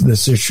of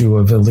this issue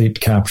of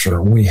elite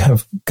capture. We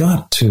have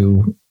got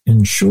to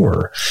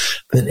ensure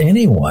that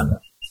anyone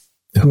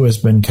who has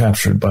been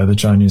captured by the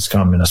Chinese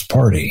Communist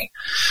Party,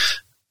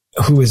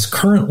 who is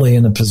currently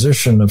in a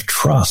position of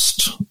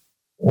trust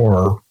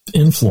or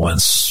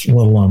influence, let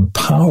alone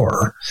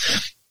power,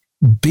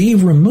 be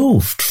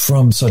removed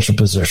from such a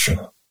position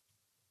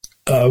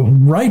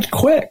right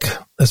quick,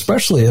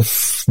 especially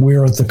if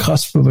we're at the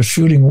cusp of a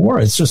shooting war.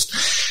 It's just,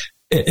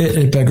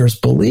 it beggars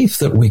belief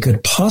that we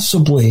could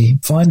possibly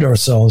find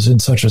ourselves in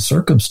such a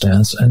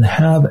circumstance and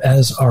have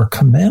as our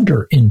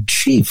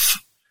commander-in-chief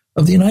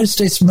of the United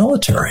States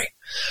military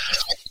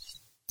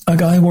a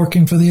guy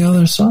working for the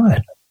other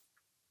side.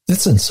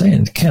 It's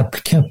insane. It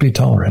can't be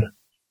tolerated.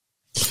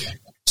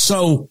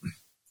 So,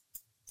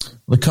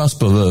 the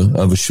cusp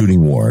of a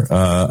shooting war.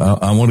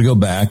 I want to go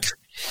back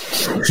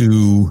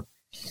to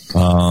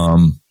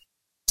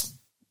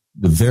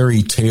the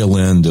very tail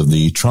end of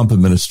the Trump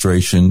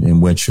administration,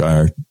 in which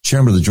our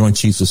chairman of the Joint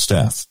Chiefs of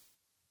Staff,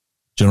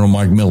 General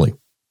Mark Milley,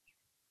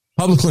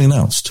 publicly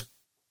announced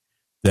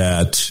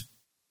that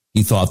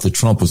he thought that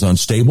Trump was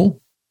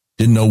unstable,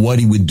 didn't know what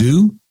he would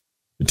do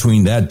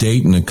between that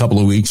date and a couple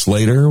of weeks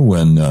later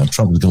when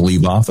Trump was going to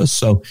leave office.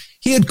 So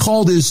he had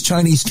called his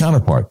Chinese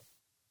counterpart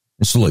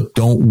and said, look,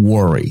 don't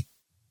worry.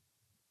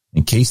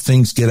 In case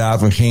things get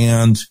out of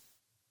hand,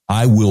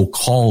 I will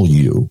call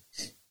you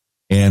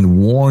and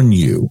warn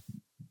you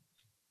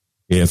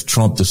if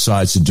Trump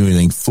decides to do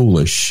anything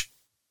foolish.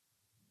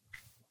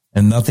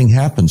 And nothing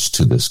happens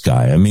to this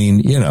guy. I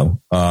mean,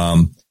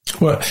 well,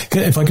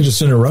 if I could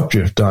just interrupt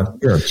you, Doc,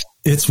 sure.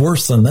 It's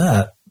worse than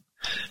that.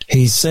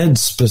 He said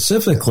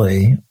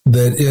specifically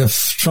that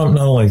if Trump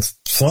not only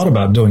thought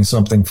about doing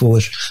something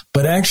foolish,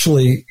 but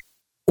actually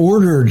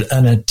ordered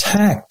an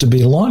attack to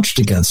be launched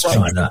against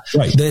China,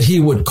 that he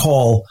would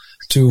call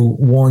to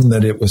warn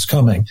that it was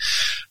coming.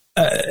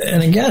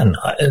 And again,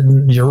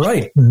 you're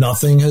right.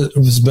 Nothing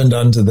has been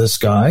done to this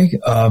guy.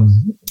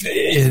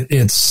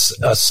 It's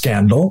a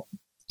scandal.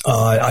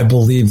 I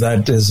believe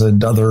that is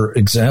another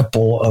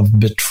example of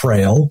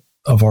betrayal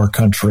of our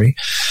country.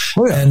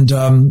 Oh, yeah. And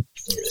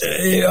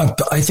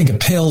I think it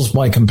pales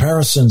by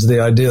comparison to the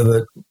idea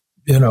that,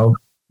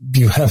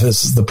 you have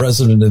as the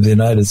president of the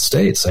United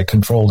States, a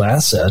controlled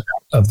asset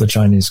of the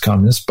Chinese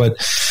communists, but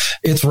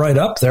it's right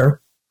up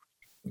there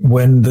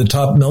when the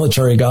top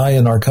military guy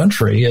in our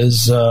country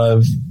is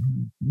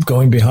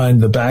going behind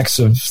the backs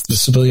of the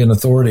civilian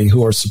authority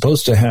who are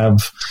supposed to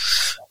have,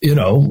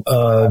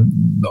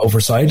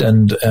 oversight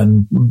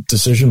and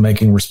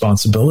decision-making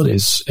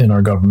responsibilities in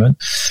our government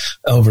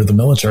over the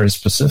military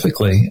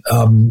specifically.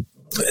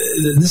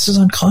 This is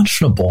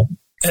unconscionable.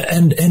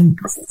 And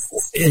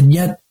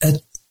yet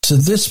to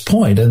this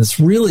point, and it's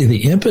really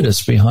the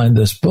impetus behind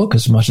this book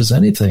as much as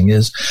anything,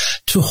 is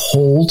to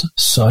hold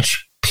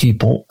such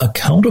people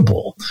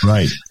accountable,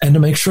 right, and to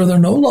make sure they're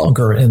no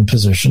longer in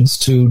positions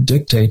to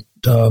dictate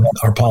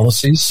our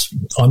policies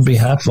on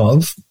behalf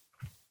of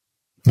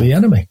the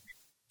enemy.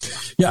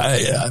 Yeah,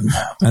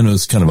 I know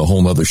it's kind of a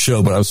whole other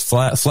show, but I was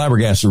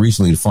flabbergasted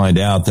recently to find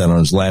out that on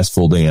his last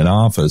full day in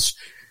office,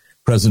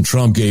 President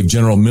Trump gave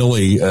General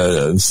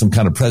Milley some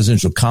kind of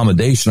presidential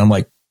commendation. I'm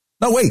like,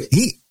 no, wait,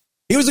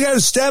 he was the guy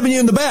who's stabbing you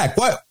in the back.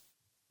 What?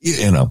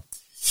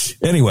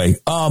 Anyway,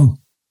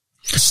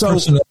 so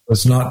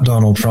it's not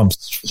Donald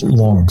Trump's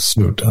long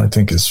suit, I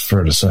think is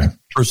fair to say.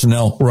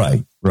 Personnel,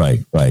 right.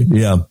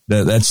 Yeah,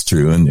 that's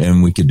true.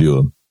 And we could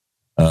do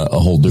a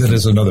whole different. That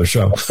is another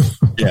show.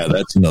 Yeah,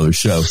 that's another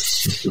show.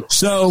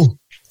 So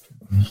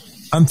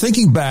I'm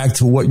thinking back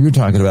to what you're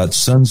talking about,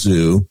 Sun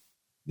Tzu,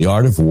 The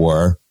Art of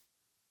War,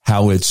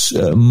 how it's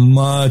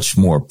much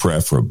more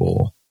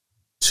preferable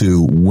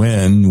to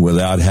win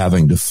without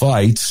having to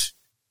fight.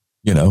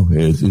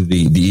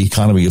 The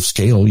economy of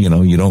scale, you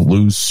don't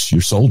lose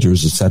your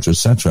soldiers, et cetera, et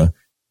cetera.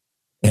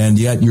 And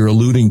yet you're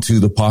alluding to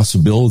the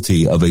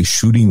possibility of a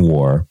shooting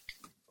war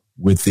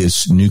with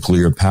this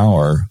nuclear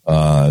power,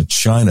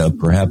 China.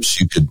 Perhaps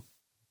you could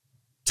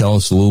tell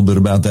us a little bit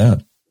about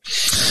that.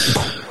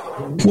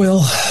 Well,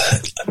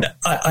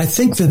 I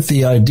think that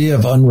the idea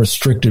of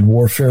unrestricted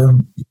warfare,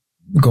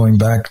 going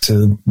back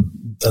to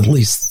at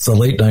least the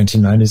late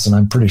 1990s, and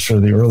I'm pretty sure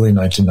the early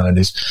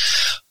 1990s,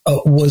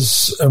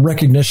 was a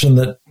recognition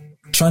that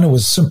China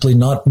was simply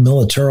not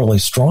militarily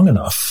strong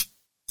enough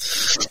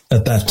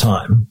at that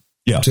time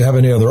to have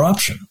any other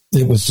option.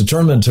 It was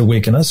determined to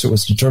weaken us. It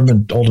was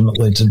determined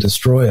ultimately to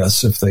destroy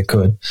us if they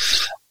could.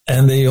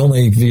 And the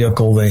only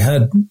vehicle they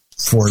had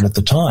for it at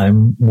the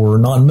time were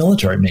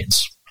non-military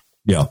means.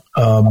 Yeah.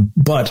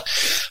 But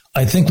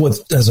I think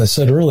as I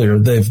said earlier,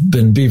 they've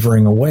been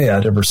beavering away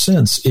at ever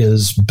since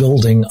is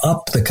building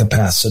up the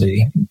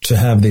capacity to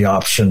have the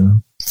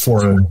option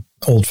for an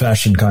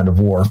old-fashioned kind of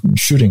war,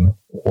 shooting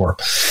war.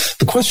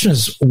 The question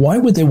is, why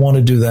would they want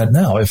to do that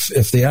now?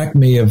 If the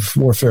acme of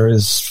warfare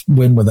is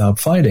win without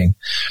fighting,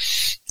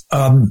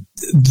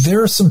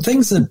 there are some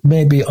things that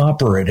may be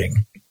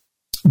operating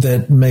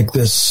that make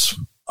this,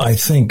 I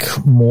think,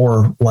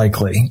 more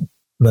likely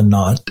than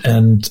not,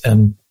 and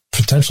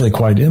potentially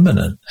quite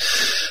imminent.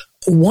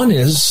 One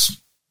is,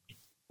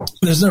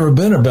 there's never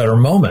been a better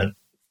moment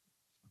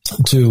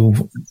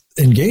to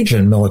engage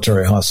in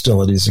military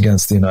hostilities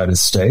against the United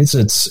States.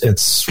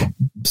 It's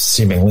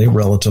seemingly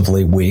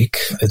relatively weak.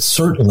 It's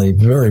certainly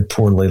very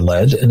poorly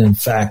led. And in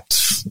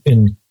fact,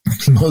 in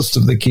most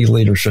of the key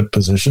leadership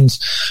positions,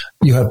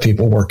 you have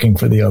people working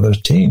for the other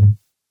team,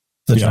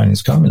 the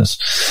Chinese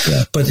communists.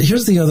 Yeah. But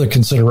here's the other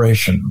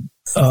consideration.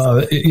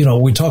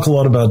 We talk a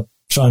lot about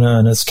China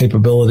and its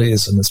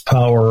capabilities and its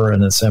power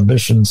and its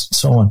ambitions and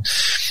so on.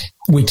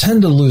 We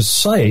tend to lose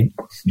sight,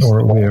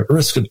 or we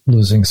risk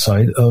losing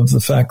sight, of the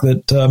fact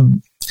that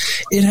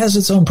it has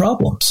its own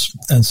problems,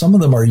 and some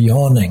of them are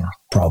yawning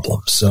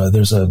problems.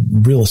 There's a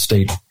real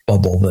estate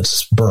bubble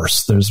that's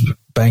burst. There's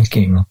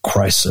banking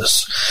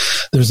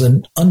crisis. There's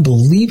an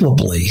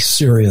unbelievably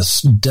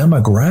serious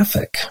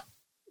demographic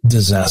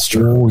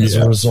disaster as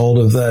a result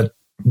of that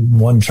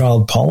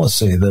one-child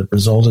policy that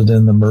resulted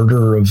in the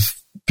murder of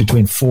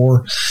between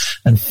 400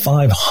 and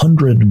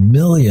 500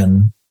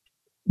 million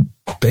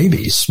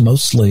babies,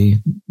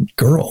 mostly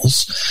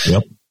girls,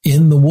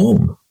 in the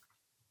womb.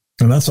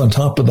 And that's on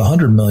top of the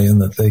 100 million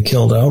that they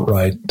killed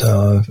outright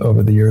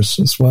over the years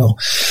as well.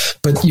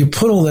 But you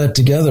put all that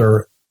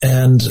together,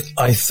 and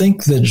I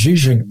think that Xi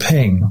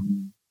Jinping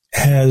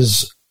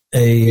has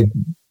a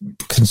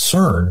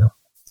concern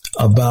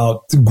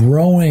about the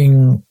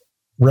growing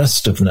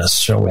restiveness,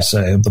 shall we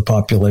say, of the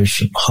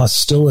population,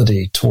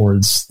 hostility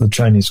towards the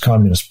Chinese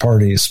Communist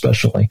Party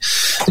especially.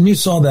 And you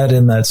saw that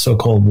in that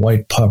so-called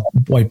white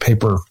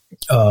paper,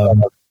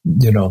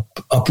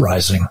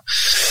 uprising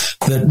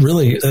that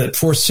really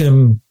forced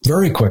him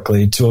very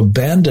quickly to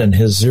abandon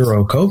his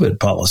zero COVID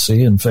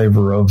policy in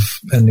favor of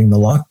ending the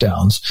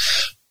lockdowns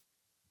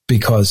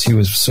because he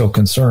was so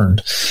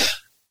concerned.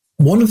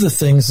 one of the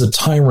things that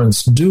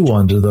tyrants do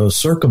under those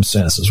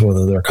circumstances,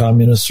 whether they're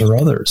communists or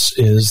others,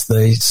 is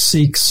they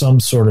seek some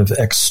sort of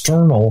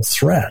external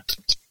threat.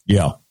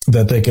 Yeah.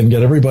 That they can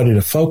get everybody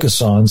to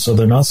focus on, so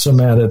they're not so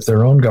mad at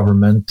their own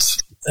government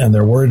and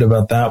they're worried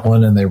about that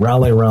one, and they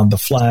rally around the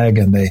flag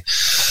and they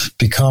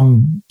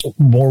become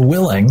more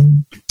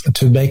willing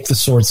to make the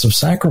sorts of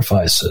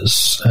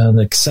sacrifices and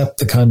accept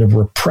the kind of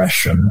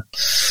repression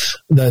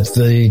that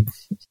the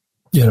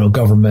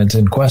government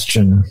in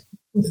question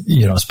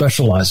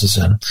specializes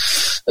in.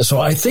 So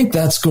I think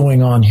that's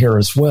going on here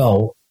as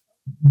well.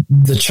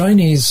 The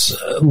Chinese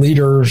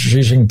leader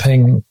Xi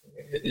Jinping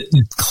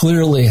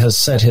clearly has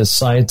set his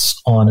sights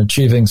on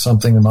achieving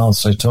something Mao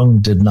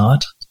Zedong did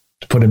not,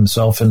 to put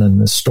himself in an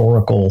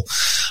historical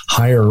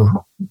higher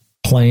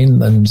plane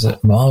than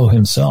Mao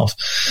himself.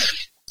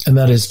 And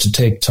that is to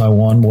take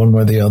Taiwan one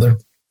way or the other.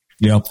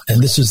 Yep.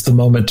 And this is the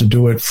moment to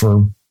do it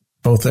for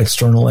both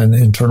external and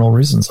internal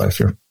reasons, I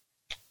fear.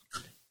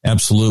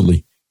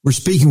 Absolutely. We're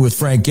speaking with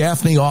Frank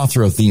Gaffney,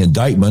 author of The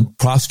Indictment,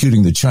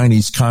 Prosecuting the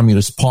Chinese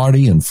Communist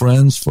Party and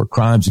Friends for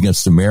Crimes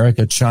Against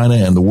America, China,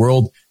 and the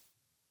World.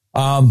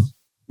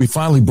 We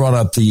finally brought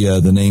up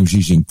the name Xi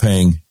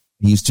Jinping.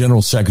 He's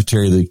General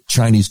Secretary of the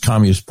Chinese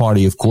Communist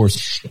Party, of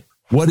course.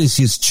 What is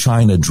his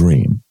China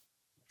dream?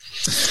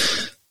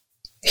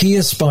 He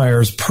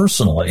aspires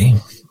personally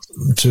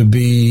to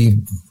be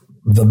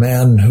the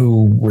man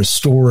who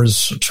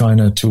restores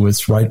China to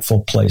its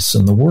rightful place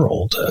in the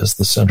world as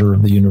the center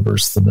of the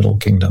universe, the Middle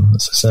Kingdom,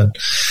 as I said.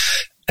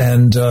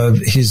 And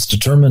he's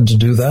determined to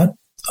do that.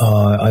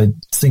 I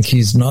think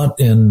he's not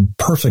in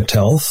perfect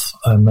health.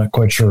 I'm not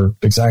quite sure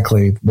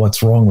exactly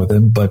what's wrong with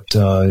him, but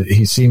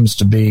he seems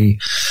to be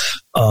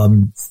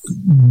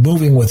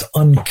moving with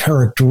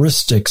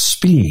uncharacteristic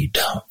speed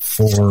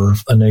for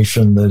a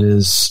nation that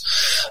is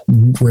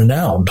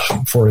renowned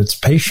for its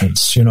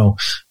patience. Deng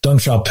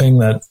Xiaoping,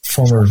 that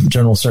former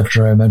general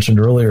secretary I mentioned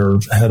earlier,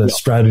 had a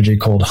strategy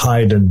called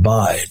hide and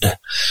bide.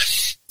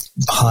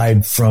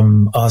 Hide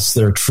from us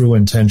their true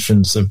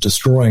intentions of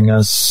destroying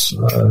us,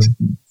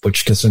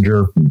 which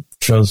Kissinger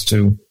chose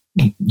to,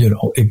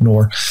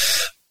 ignore,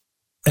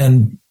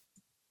 and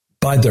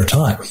bide their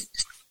time,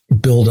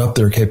 build up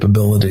their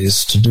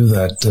capabilities to do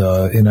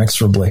that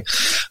inexorably.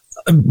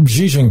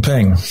 Xi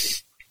Jinping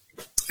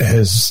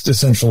has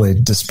essentially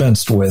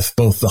dispensed with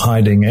both the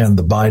hiding and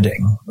the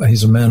biding.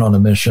 He's a man on a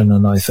mission,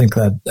 and I think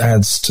that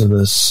adds to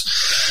this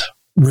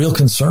real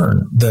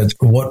concern that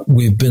what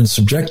we've been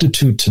subjected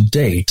to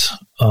date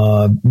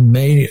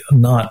may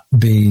not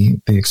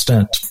be the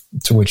extent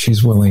to which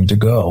he's willing to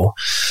go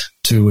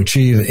to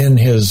achieve in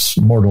his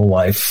mortal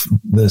life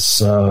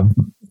this,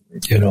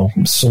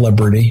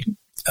 celebrity,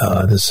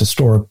 this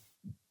historic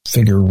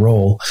figure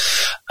role,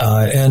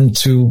 and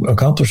to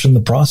accomplish in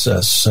the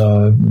process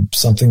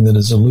something that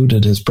has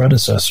eluded his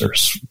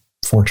predecessors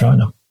for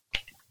China.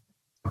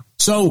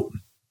 So,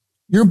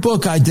 your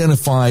book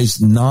identifies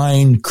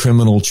 9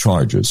 criminal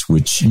charges,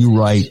 which you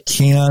write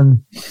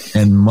can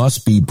and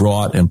must be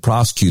brought and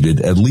prosecuted,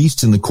 at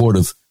least in the court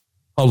of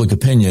public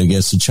opinion,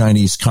 against the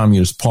Chinese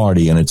Communist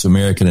Party and its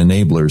American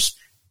enablers.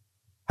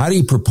 How do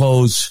you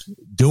propose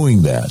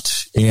doing that?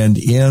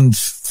 And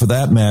for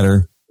that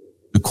matter,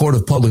 the court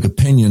of public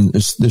opinion,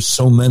 there's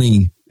so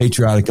many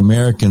patriotic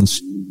Americans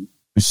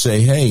who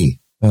say, hey,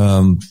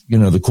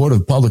 the court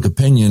of public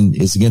opinion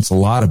is against a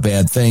lot of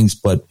bad things,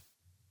 but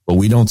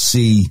we don't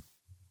see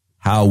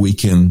how we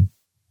can,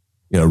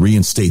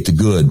 reinstate the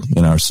good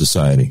in our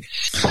society.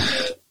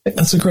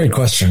 That's a great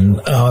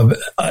question.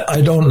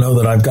 I don't know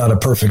that I've got a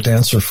perfect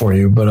answer for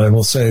you, but I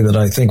will say that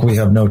I think we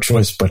have no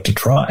choice but to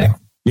try.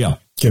 Yeah.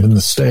 Given the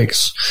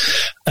stakes.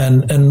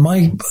 And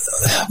my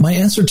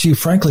answer to you,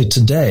 frankly,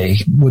 today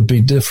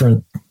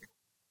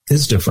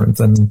is different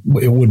than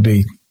it would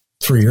be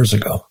 3 years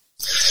ago.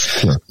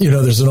 Sure.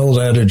 There's an old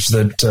adage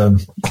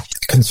that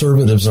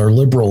conservatives are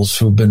liberals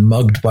who've been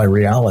mugged by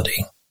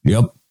reality.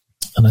 Yep.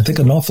 And I think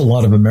an awful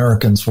lot of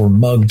Americans were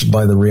mugged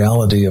by the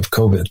reality of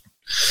COVID,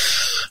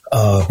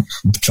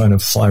 China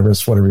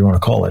virus, whatever you want to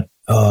call it.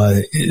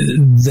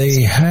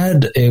 They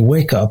had a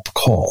wake-up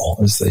call,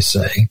 as they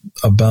say,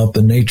 about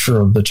the nature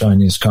of the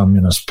Chinese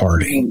Communist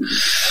Party.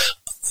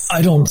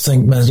 I don't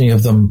think many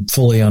of them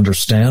fully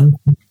understand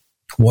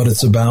what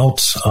it's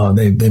about.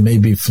 They may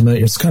be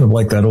familiar. It's kind of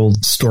like that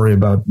old story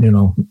about,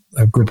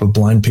 a group of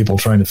blind people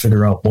trying to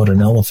figure out what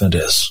an elephant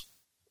is.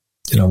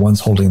 One's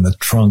holding the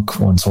trunk,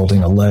 one's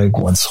holding a leg,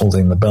 one's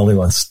holding the belly,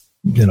 one's,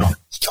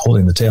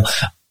 holding the tail,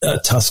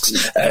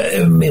 tusks.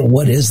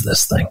 What is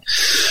this thing?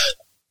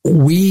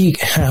 We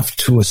have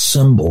to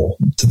assemble,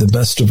 to the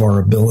best of our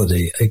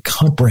ability, a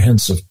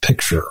comprehensive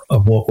picture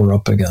of what we're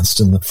up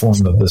against in the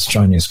form of this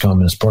Chinese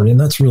Communist Party. And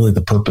that's really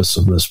the purpose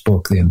of this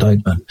book, The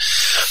Indictment.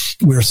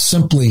 We're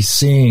simply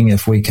seeing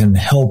if we can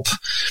help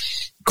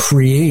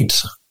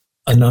create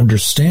an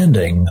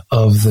understanding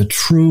of the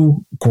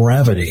true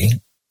gravity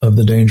of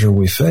the danger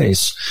we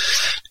face,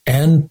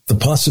 and the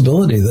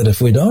possibility that if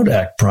we don't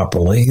act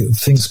properly,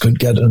 things could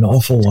get an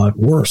awful lot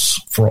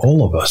worse for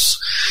all of us,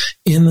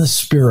 in the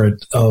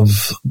spirit of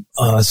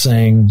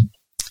saying,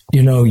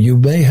 you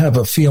may have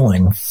a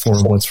feeling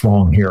for what's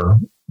wrong here,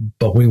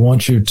 but we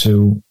want you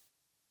to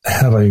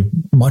have a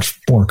much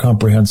more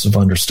comprehensive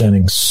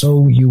understanding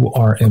so you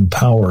are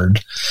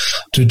empowered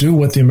to do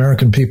what the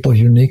American people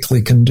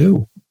uniquely can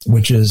do,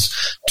 which is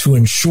to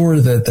ensure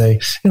that they,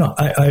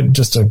 I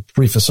just a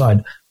brief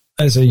aside,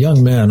 as a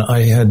young man,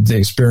 I had the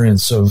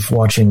experience of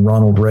watching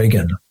Ronald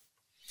Reagan,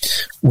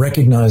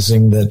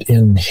 recognizing that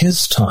in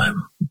his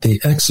time,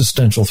 the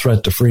existential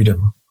threat to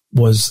freedom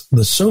was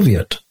the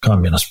Soviet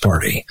Communist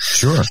Party.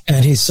 Sure.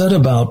 And he set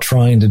about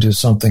trying to do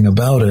something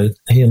about it.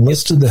 He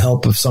enlisted the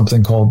help of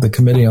something called the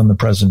Committee on the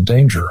Present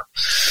Danger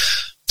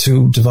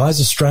to devise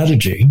a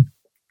strategy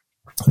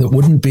that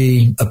wouldn't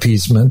be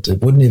appeasement.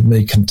 It wouldn't even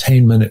be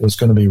containment. It was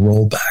going to be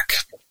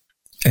rollback.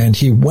 And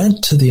he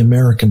went to the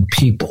American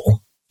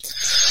people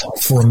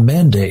for a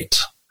mandate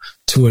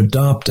to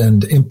adopt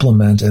and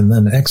implement and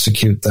then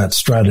execute that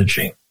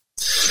strategy.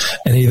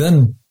 And he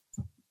then,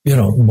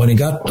 when he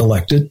got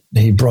elected,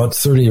 he brought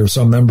 30 or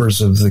so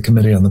members of the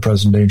Committee on the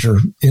Present Danger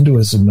into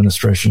his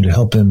administration to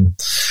help him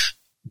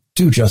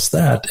do just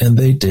that. And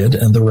they did.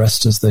 And the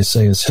rest, as they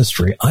say, is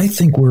history. I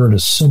think we're at a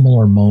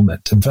similar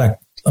moment. In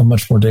fact, a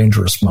much more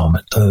dangerous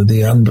moment.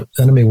 The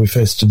enemy we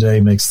face today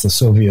makes the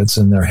Soviets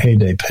in their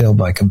heyday pale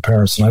by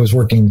comparison. I was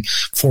working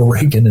for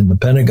Reagan in the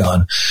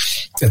Pentagon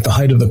at the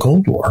height of the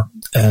Cold War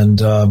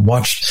and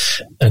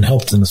watched and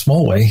helped in a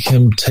small way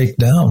him take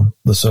down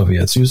the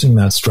Soviets using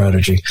that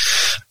strategy.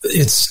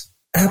 It's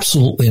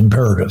absolutely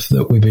imperative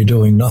that we be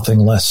doing nothing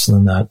less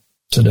than that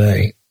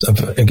today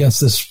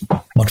against this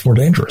much more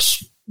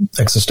dangerous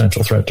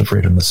existential threat to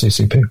freedom, the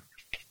CCP.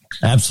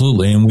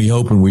 Absolutely. And we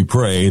hope and we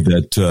pray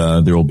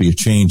that there will be a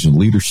change in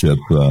leadership,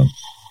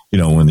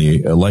 when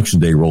the election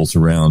day rolls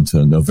around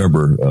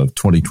November of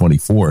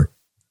 2024.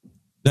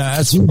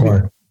 That's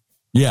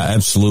yeah,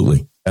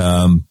 absolutely.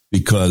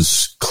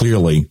 Because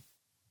clearly,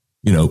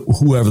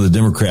 whoever the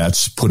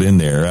Democrats put in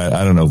there,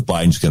 I don't know if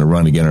Biden's going to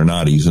run again or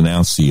not. He's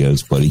announced he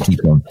is, but he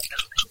keeps on,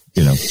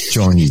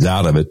 showing he's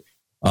out of it.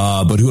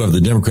 But whoever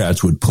the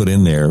Democrats would put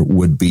in there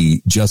would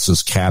be just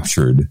as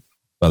captured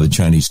by the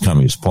Chinese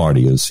Communist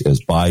Party as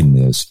Biden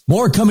is.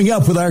 More coming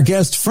up with our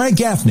guest, Frank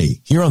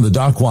Gaffney, here on the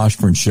Doc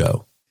Washburn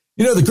Show.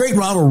 The great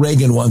Ronald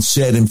Reagan once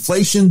said,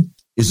 inflation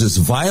is as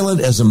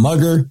violent as a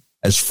mugger,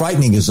 as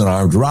frightening as an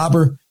armed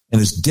robber, and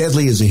as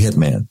deadly as a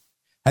hitman.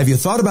 Have you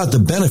thought about the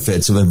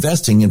benefits of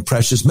investing in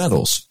precious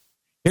metals?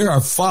 Here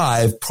are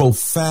 5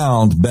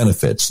 profound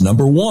benefits.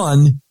 Number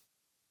 1,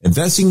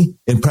 investing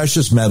in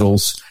precious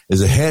metals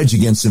is a hedge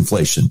against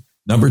inflation.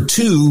 Number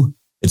 2,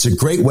 it's a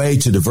great way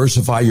to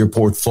diversify your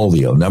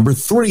portfolio. Number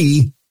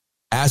 3,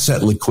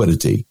 asset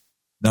liquidity.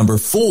 Number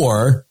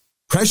 4,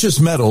 precious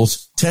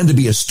metals tend to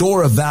be a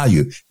store of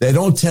value. They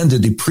don't tend to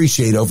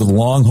depreciate over the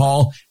long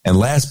haul. And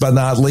last but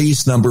not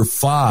least, number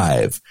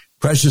 5,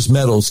 precious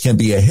metals can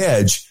be a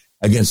hedge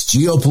against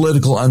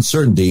geopolitical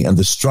uncertainty and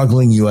the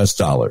struggling U.S.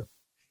 dollar.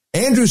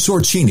 Andrew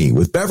Sorcini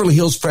with Beverly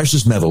Hills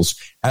Precious Metals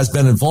has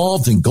been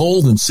involved in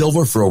gold and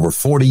silver for over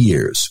 40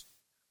 years.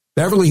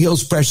 Beverly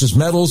Hills Precious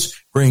Metals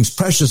brings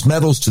precious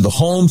metals to the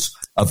homes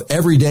of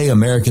everyday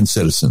American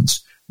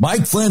citizens.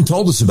 Mike Flynn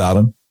told us about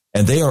them,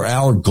 and they are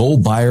our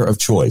gold buyer of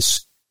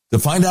choice. To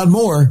find out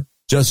more,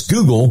 just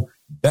Google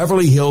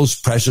Beverly Hills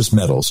Precious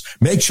Metals.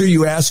 Make sure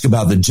you ask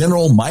about the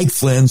General Mike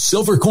Flynn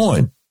silver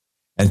coin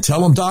and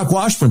tell them Doc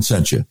Washburn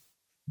sent you.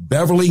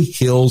 Beverly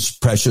Hills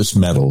Precious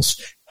Metals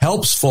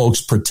helps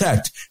folks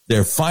protect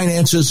their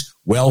finances,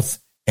 wealth,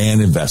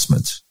 and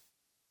investments.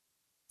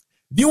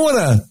 If you want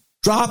to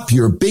drop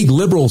your big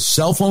liberal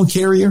cell phone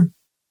carrier,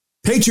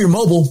 Patriot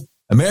Mobile,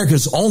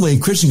 America's only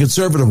Christian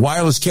conservative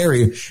wireless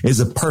carrier, is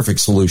a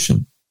perfect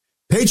solution.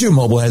 Patriot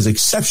Mobile has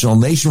exceptional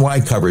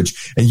nationwide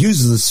coverage and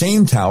uses the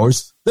same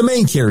towers the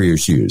main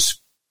carriers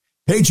use.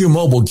 Patriot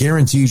Mobile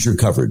guarantees your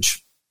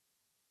coverage.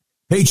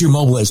 Patriot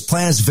Mobile has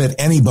plans to fit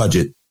any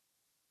budget,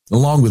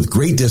 along with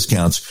great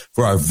discounts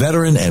for our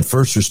veteran and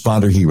first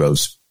responder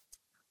heroes,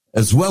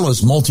 as well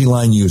as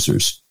multi-line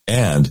users.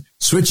 And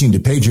switching to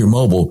Patriot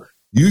Mobile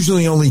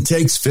usually only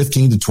takes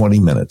 15 to 20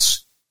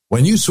 minutes.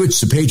 When you switch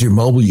to Patriot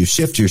Mobile, you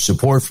shift your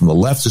support from the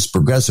leftist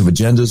progressive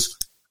agendas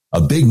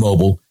of Big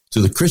Mobile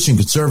to the Christian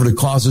conservative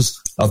causes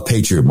of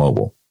Patriot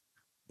Mobile.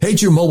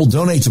 Patriot Mobile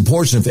donates a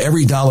portion of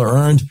every dollar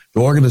earned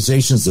to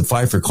organizations that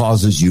fight for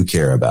causes you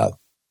care about.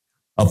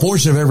 A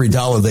portion of every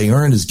dollar they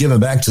earn is given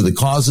back to the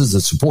causes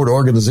that support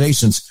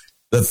organizations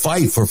that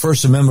fight for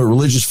First Amendment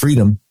religious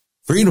freedom,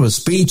 freedom of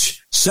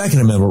speech,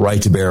 Second Amendment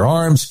right to bear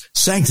arms,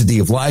 sanctity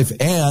of life,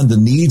 and the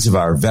needs of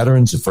our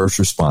veterans and first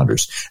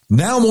responders.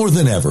 Now more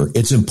than ever,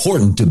 it's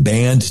important to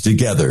band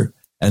together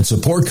and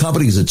support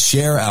companies that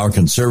share our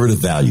conservative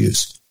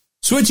values.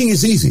 Switching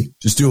is easy.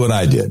 Just do what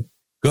I did.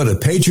 Go to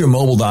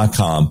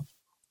patriotmobile.com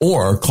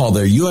or call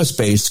their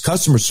U.S.-based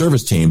customer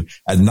service team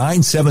at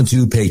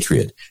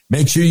 972-PATRIOT.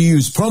 Make sure you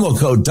use promo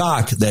code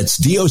DOC, that's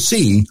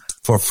DOC,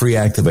 for free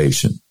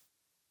activation.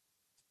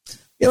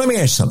 Yeah, let me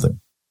ask you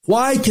something.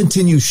 Why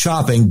continue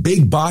shopping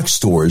big box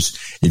stores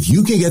if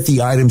you can get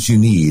the items you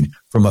need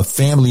from a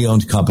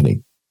family-owned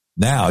company?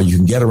 Now you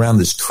can get around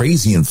this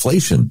crazy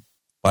inflation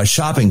by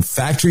shopping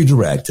factory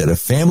direct at a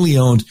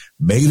family-owned,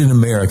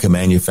 made-in-America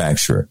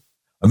manufacturer.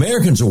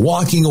 Americans are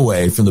walking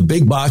away from the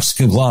big box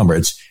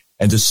conglomerates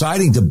and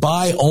deciding to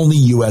buy only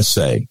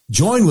USA.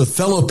 Join with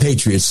fellow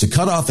patriots to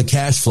cut off the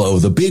cash flow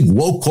of the big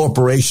woke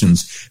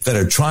corporations that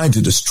are trying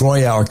to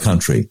destroy our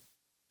country.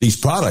 These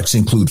products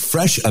include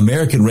fresh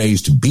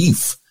American-raised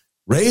beef,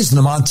 raised in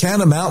the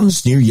Montana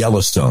mountains near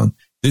Yellowstone.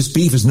 This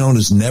beef is known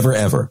as Never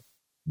Ever.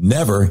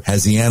 Never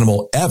has the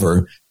animal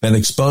ever been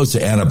exposed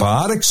to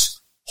antibiotics,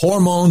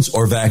 hormones,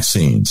 or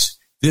vaccines.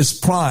 This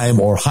prime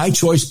or high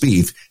choice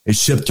beef is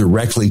shipped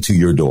directly to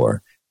your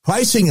door.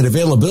 Pricing and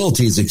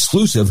availability is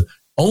exclusive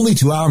only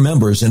to our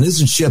members and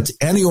isn't shipped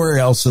anywhere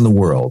else in the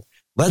world.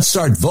 Let's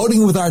start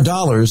voting with our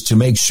dollars to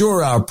make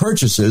sure our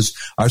purchases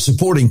are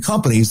supporting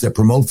companies that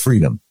promote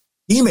freedom.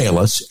 Email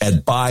us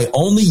at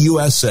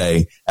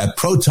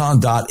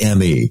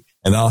buyonlyusa@proton.me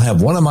and I'll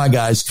have one of my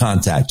guys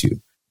contact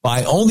you.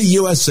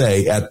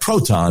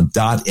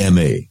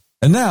 buyonlyusa@proton.me.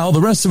 And now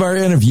the rest of our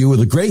interview with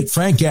the great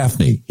Frank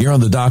Gaffney here on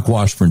the Doc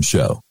Washburn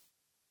Show.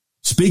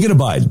 Speaking of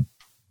Biden,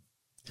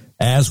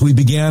 as we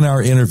began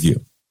our interview,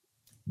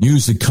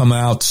 news had come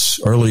out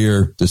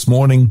earlier this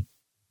morning.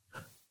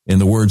 In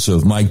the words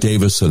of Mike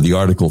Davis of the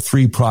Article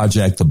 3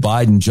 Project, the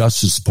Biden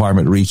Justice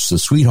Department reached a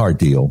sweetheart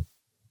deal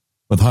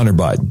with Hunter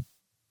Biden.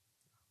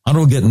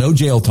 Hunter will get no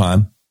jail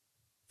time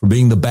for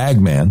being the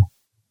bag man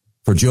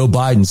for Joe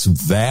Biden's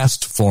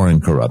vast foreign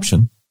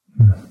corruption.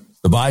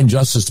 The Biden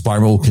Justice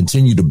Department will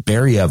continue to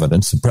bury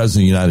evidence the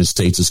President of the United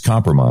States is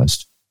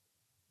compromised.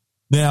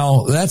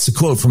 Now, that's a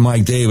quote from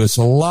Mike Davis.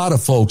 A lot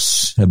of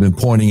folks have been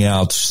pointing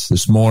out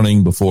this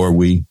morning before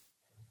we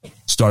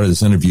started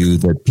this interview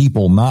that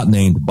people not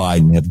named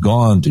Biden have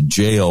gone to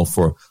jail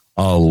for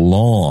a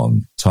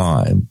long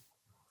time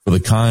for the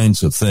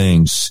kinds of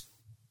things.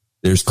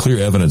 There's clear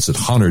evidence that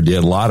Hunter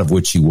did, a lot of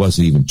which he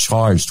wasn't even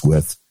charged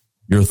with.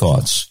 Your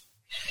thoughts?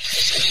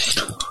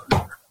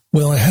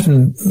 Well, I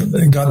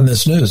hadn't gotten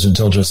this news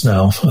until just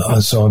now,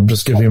 so I'm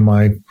just giving you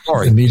my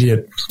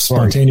immediate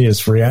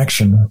spontaneous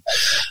reaction.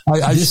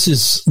 This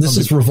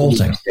is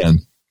revolting.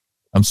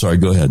 I'm sorry,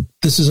 go ahead.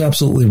 This is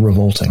absolutely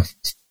revolting.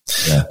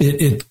 Yeah.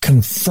 It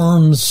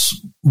confirms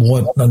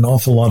what an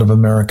awful lot of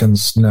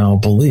Americans now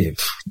believe,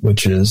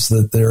 which is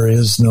that there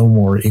is no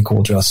more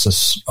equal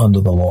justice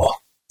under the law.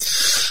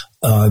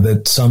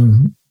 That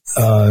some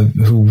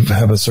who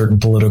have a certain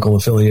political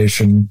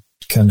affiliation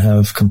can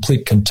have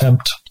complete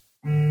contempt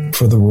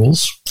for the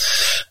rules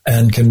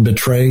and can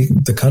betray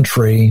the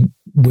country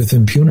with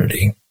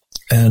impunity.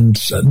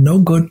 And no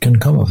good can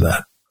come of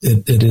that.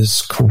 It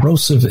is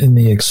corrosive in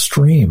the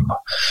extreme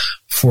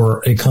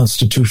for a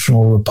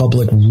constitutional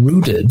republic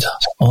rooted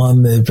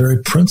on the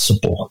very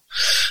principle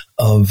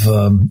of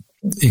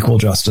equal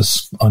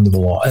justice under the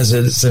law, as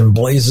it is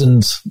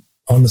emblazoned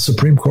on the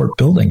Supreme Court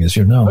building, as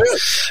you know.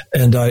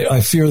 And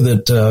I fear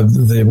that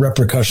the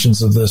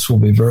repercussions of this will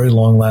be very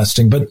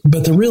long-lasting, but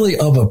they're really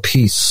of a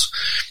piece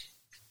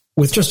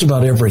with just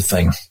about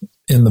everything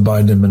in the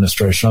Biden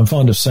administration. I'm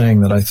fond of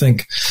saying that I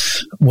think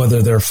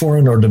whether they're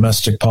foreign or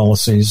domestic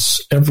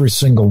policies, every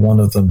single one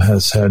of them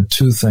has had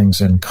two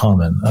things in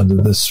common under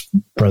this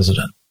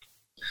president.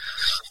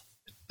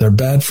 They're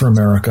bad for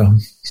America,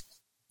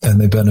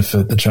 and they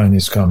benefit the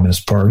Chinese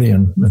Communist Party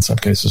and, in some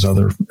cases,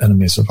 other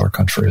enemies of our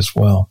country as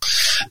well.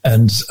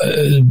 And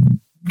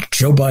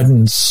Joe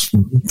Biden's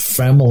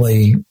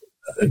family,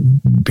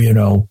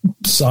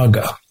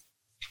 saga,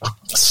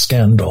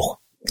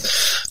 scandal,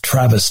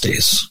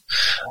 travesties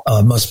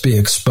must be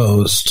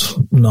exposed,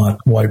 not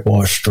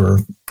whitewashed or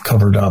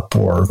covered up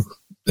or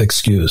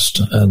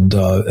excused. And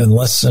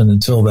unless and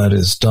until that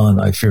is done,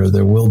 I fear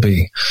there will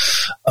be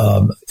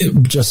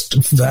just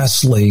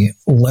vastly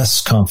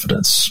less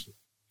confidence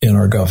in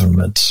our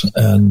government.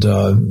 And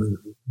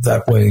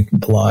that way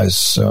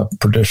lies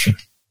perdition,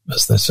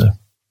 as they say.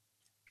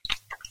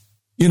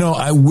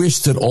 I wish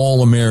that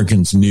all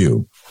Americans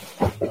knew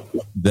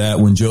that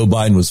when Joe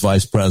Biden was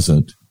vice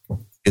president,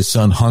 his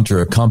son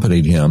Hunter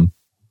accompanied him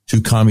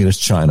to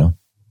communist China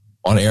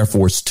on Air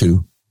Force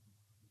Two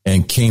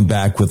and came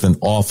back with an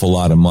awful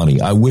lot of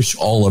money. I wish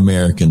all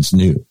Americans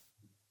knew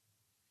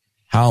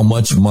how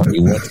much money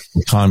went from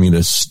the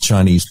Communist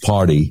Chinese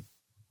Party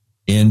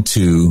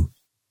into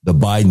the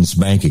Biden's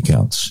bank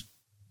accounts.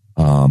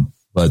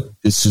 But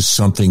this is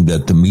something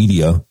that the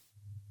media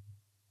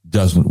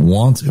doesn't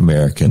want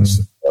Americans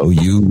to know.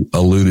 You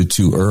alluded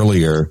to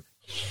earlier,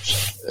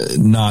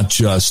 not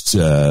just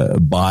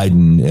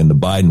Biden and the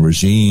Biden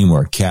regime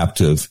are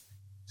captive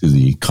to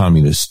the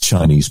Communist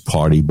Chinese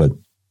Party, but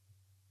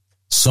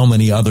so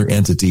many other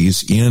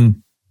entities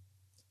in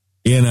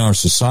our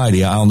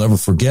society. I'll never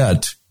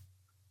forget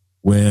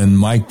when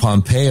Mike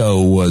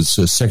Pompeo was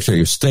Secretary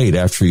of State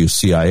after he was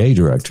CIA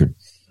director.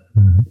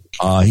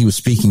 He was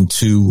speaking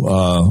to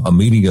a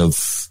meeting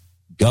of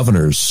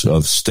governors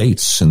of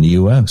states in the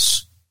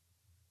U.S.,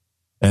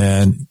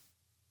 and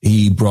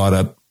he brought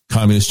up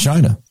Communist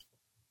China.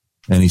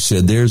 And he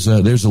said, there's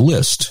a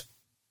list,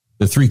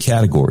 the three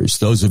categories.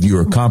 Those of you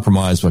who are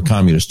compromised by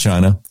Communist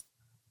China,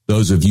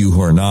 those of you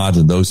who are not,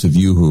 and those of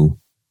you who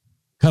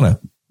kind of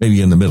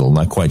maybe in the middle,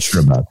 not quite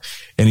sure about.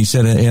 And he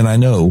said, and I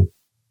know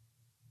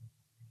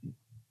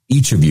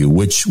each of you,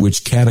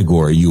 which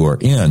category you are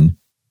in.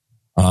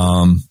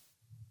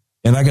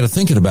 And I got to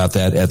thinking about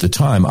that at the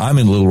time. I'm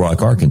in Little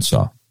Rock,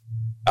 Arkansas.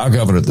 Our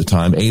governor at the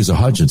time, Asa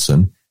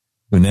Hutchinson,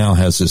 who now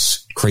has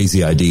this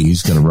crazy idea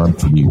he's going to run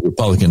for the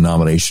Republican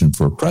nomination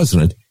for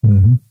president.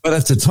 Mm-hmm. But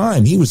at the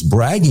time, he was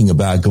bragging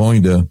about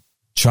going to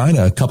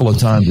China a couple of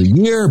times a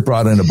year,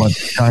 brought in a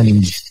bunch of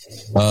Chinese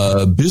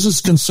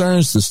business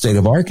concerns to the state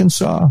of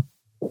Arkansas.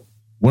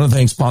 One of the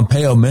things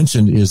Pompeo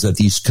mentioned is that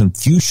these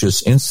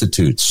Confucius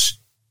institutes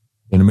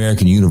in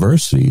American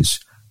universities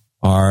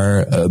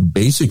are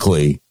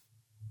basically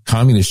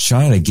communist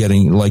China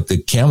getting, like the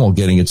camel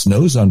getting its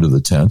nose under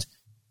the tent.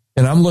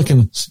 And I'm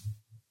looking,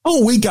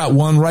 we got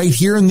one right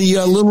here in the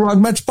Little Rock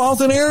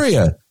metropolitan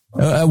area,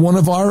 one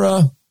of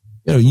our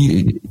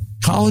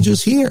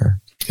colleges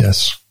here.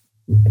 Yes.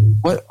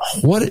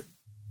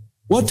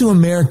 What do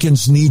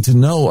Americans need to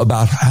know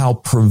about how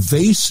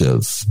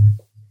pervasive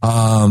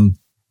the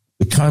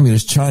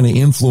communist China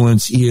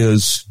influence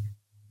is?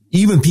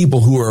 Even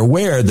people who are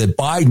aware that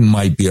Biden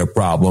might be a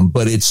problem,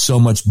 but it's so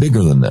much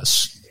bigger than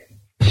this.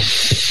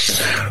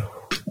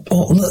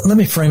 Well, let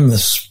me frame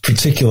this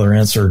particular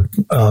answer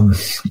a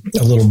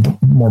little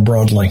more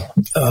broadly.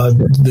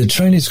 The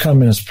Chinese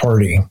Communist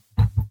Party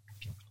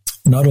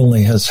not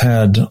only has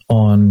had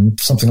on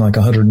something like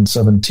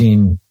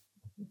 117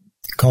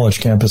 college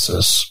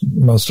campuses,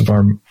 most of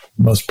our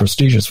most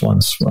prestigious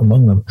ones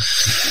among them,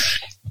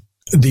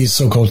 these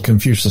so-called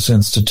Confucius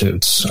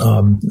institutes,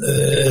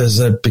 as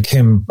that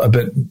became a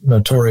bit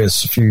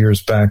notorious a few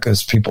years back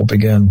as people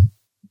began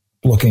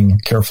looking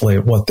carefully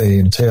at what they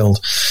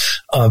entailed,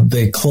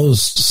 they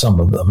closed some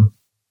of them.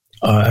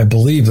 I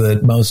believe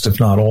that most, if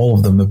not all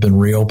of them, have been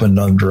reopened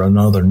under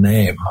another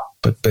name,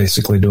 but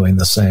basically doing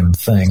the same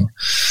thing.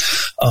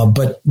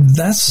 But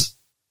that's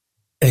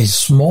a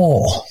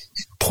small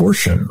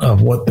portion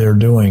of what they're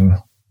doing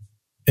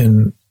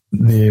in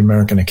the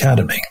American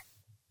Academy.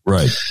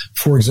 Right.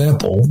 For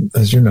example,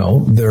 as you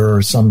know, there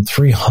are some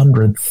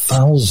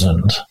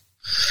 300,000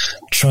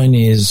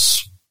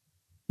 Chinese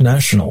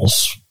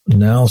nationals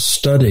now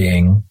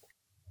studying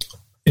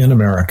in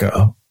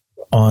America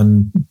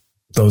on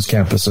those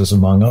campuses,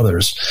 among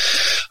others.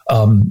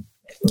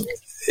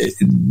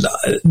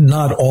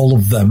 Not all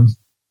of them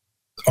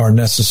are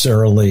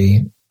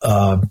necessarily,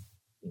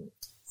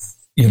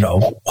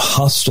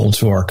 hostile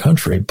to our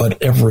country,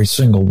 but every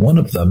single one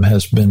of them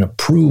has been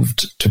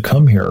approved to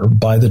come here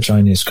by the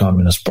Chinese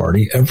Communist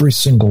Party. Every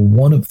single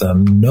one of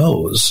them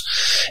knows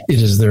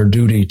it is their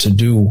duty to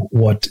do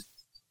what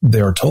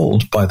they're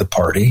told by the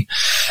party.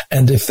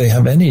 And if they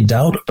have any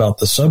doubt about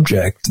the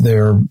subject,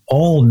 they're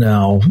all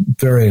now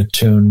very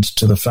attuned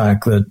to the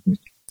fact that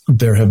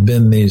there have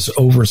been these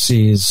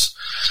overseas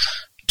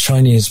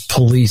Chinese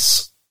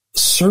police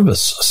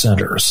service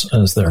centers,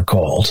 as they're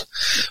called,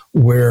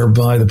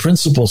 whereby the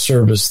principal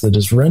service that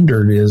is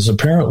rendered is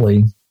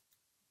apparently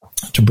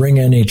to bring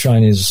any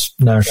Chinese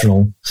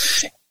national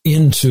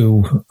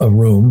into a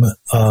room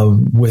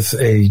with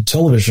a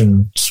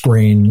television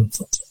screen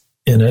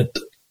in it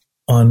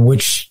on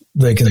which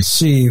they can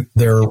see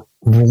their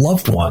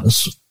loved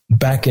ones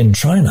back in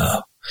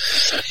China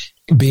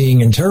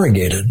being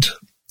interrogated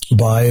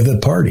by the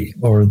party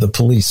or the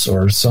police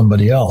or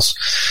somebody else.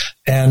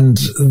 And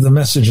the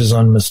message is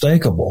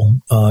unmistakable.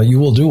 You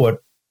will do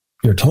what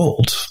you're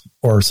told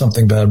or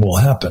something bad will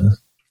happen.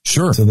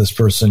 Sure. To this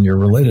person you're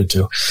related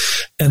to.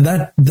 And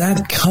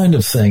that kind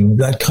of thing,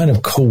 that kind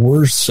of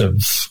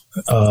coercive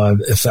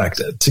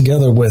effect,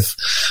 together with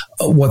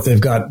what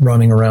they've got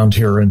running around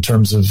here in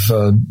terms of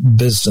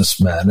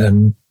businessmen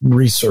and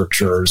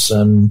researchers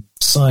and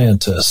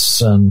scientists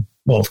and,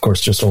 well, of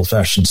course, just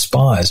old-fashioned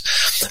spies.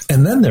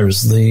 And then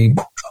there's the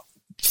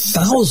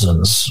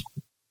thousands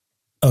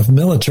of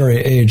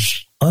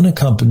military-age,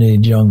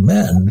 unaccompanied young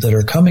men that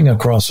are coming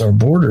across our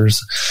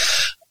borders,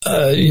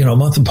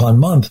 month upon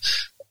month,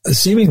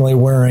 seemingly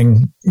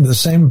wearing the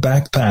same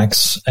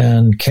backpacks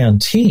and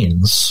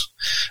canteens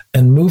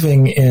and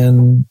moving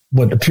in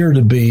what appear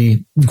to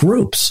be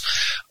groups.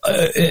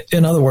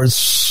 In other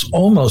words,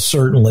 almost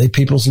certainly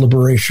People's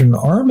Liberation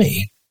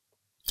Army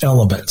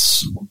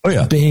elements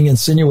being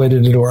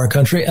insinuated into our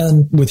country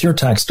and with your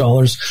tax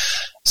dollars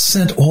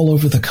sent all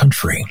over the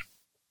country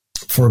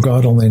for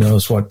God only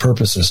knows what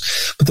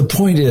purposes. But the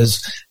point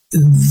is,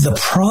 the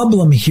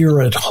problem here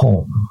at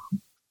home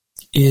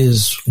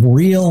is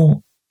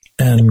real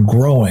and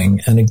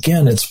growing. And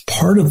again, it's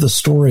part of the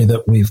story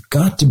that we've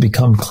got to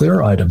become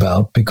clear-eyed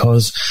about,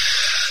 because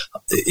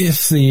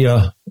if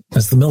the,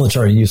 as the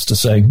military used to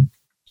say,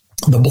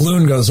 the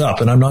balloon goes up,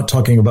 and I'm not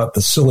talking about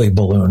the silly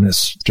balloon,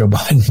 as Joe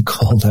Biden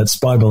called that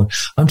spy balloon.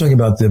 I'm talking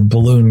about the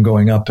balloon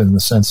going up in the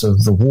sense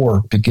of the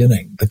war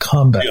beginning, the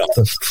combat,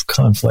 the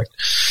conflict,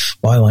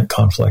 violent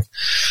conflict.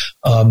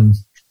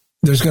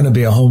 There's going to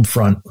be a home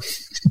front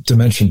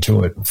dimension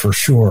to it for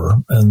sure.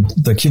 And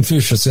the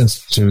Confucius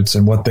Institutes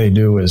and what they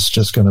do is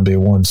just going to be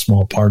one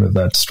small part of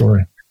that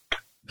story.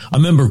 A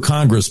member of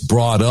Congress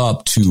brought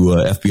up to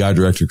FBI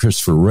Director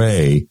Christopher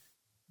Wray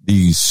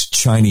these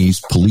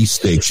Chinese police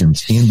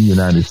stations in the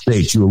United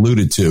States you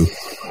alluded to.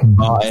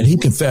 And he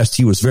confessed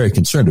he was very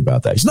concerned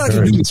about that. He's not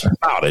going to do anything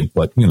about it,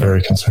 but,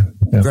 very concerned.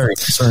 Yeah. Very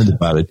concerned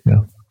about it.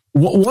 Yeah.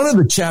 One of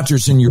the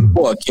chapters in your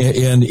book,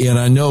 and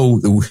I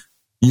know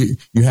you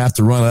have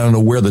to run, I don't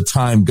know where the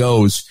time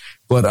goes,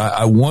 but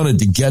I wanted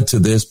to get to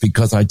this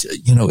because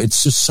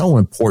it's just so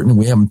important.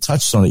 We haven't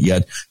touched on it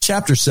yet.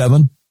 Chapter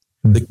 7,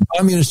 the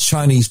Communist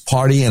Chinese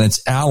Party and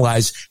its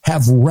allies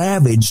have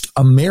ravaged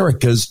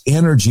America's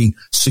energy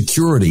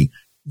security.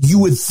 You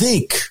would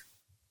think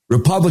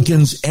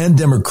Republicans and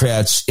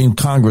Democrats in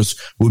Congress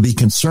would be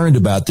concerned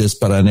about this,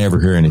 but I never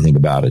hear anything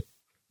about it.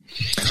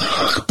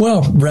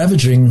 Well,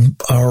 ravaging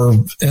our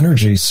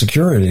energy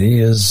security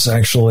is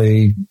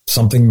actually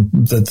something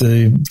that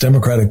the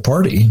Democratic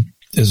Party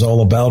is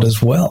all about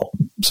as well.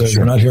 So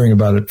You're not hearing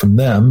about it from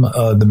them.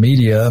 The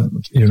media,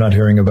 you're not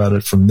hearing about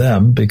it from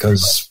them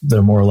because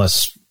they're more or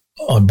less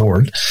on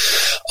board.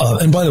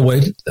 And by the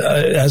way,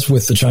 as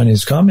with the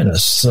Chinese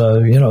communists,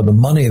 the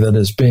money that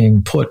is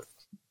being put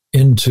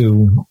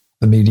into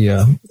the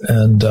media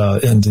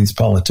and these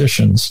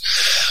politicians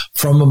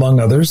from, among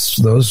others,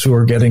 those who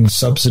are getting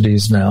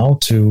subsidies now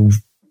to,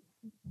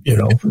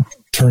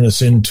 turn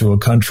us into a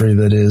country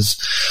that is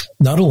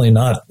not only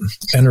not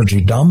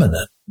energy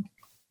dominant,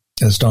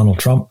 as Donald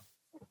Trump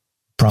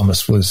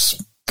promised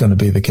was going to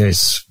be the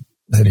case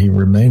had he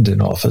remained in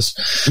office,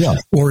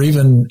 or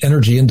even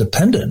energy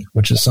independent,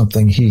 which is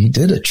something he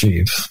did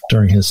achieve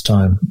during his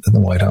time in the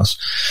White House,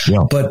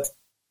 but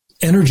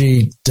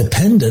energy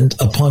dependent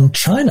upon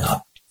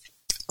China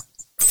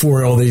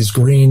for all these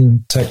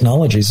green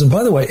technologies. And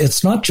by the way,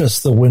 it's not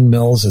just the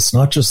windmills, it's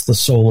not just the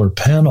solar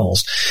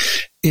panels,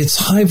 it's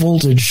high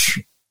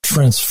voltage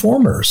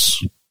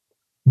transformers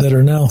that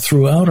are now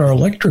throughout our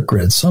electric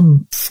grid,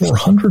 some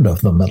 400 of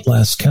them at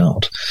last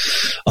count,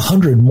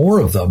 100 more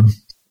of them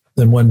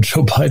than when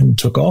Joe Biden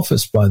took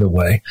office, by the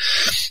way,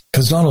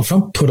 because Donald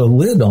Trump put a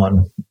lid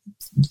on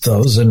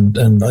those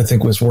and I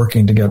think was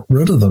working to get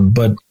rid of them.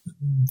 But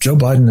Joe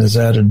Biden has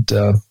added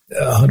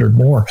 100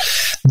 more.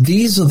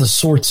 These are the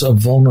sorts of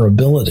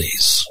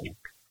vulnerabilities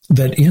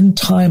that in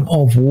time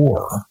of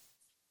war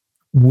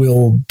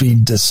will be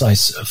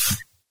decisive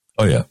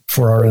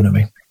for our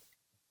enemy.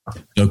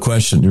 No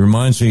question. It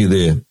reminds me of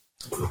the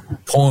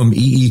poem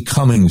E.E.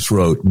 Cummings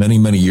wrote many,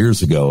 many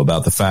years ago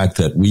about the fact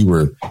that we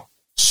were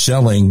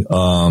selling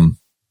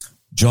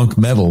junk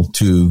metal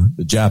to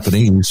the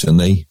Japanese and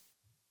they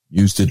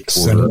used it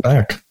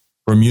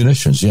for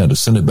munitions. To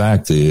send it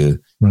back the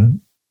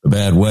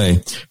bad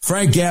way.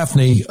 Frank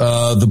Gaffney,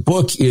 the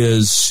book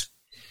is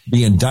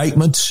The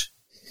Indictment,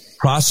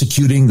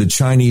 Prosecuting the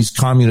Chinese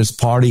Communist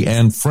Party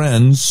and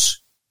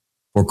Friends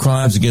for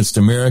Crimes Against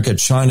America,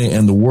 China,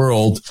 and the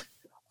World.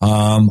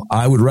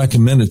 I would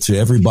recommend it to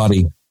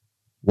everybody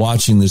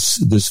watching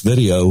this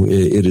video.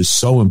 It is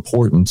so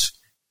important.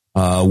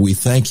 We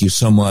thank you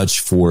so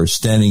much for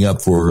standing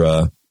up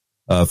for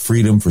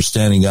freedom, for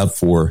standing up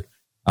for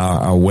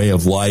our way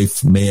of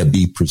life. May it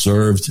be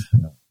preserved.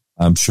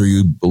 I'm sure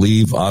you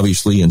believe,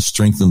 obviously, and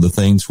strengthen the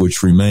things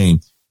which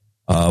remain.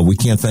 We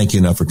can't thank you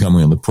enough for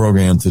coming on the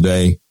program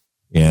today.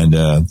 And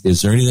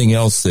is there anything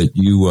else that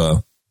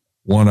you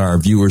want our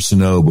viewers to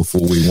know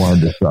before we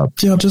wind this up?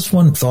 Yeah, just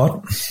one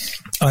thought.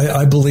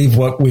 I believe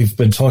what we've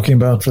been talking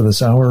about for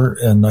this hour,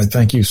 and I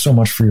thank you so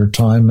much for your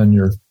time and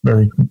your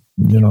very,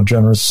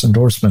 generous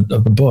endorsement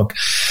of the book.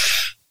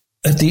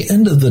 At the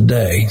end of the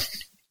day,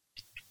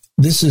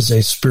 this is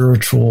a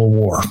spiritual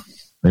war.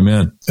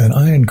 Amen. And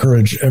I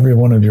encourage every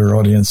one of your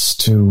audience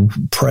to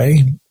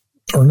pray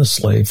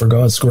earnestly for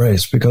God's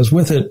grace, because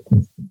with it,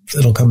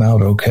 it'll come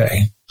out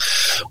okay.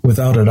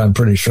 Without it, I'm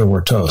pretty sure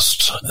we're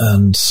toast.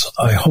 And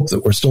I hope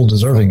that we're still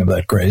deserving of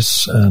that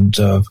grace. And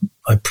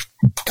I'm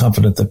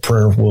confident that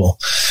prayer will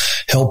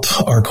help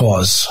our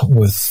cause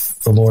with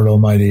the Lord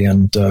Almighty.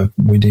 And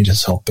we need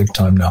his help big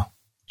time now.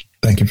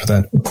 Thank you for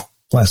that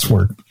last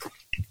word.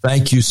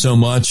 Thank you so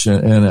much.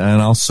 And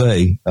I'll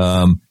say,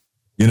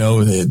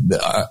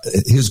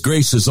 his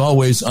grace is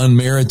always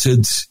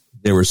unmerited.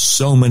 There were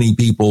so many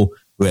people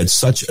who had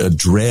such a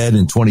dread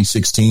in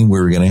 2016. We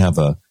were going to have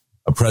a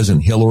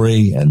President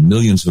Hillary, and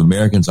millions of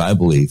Americans, I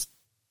believe,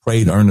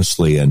 prayed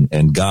earnestly,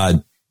 and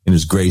God in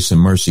his grace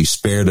and mercy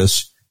spared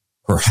us.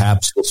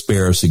 Perhaps he'll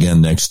spare us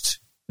again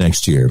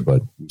next year,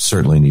 but we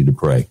certainly need to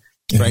pray.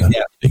 Frank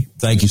Gaffney,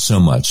 thank you so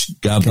much.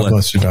 God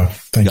bless you, Doc.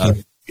 Thank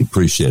you.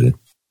 Appreciate it.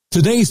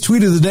 Today's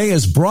tweet of the day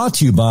is brought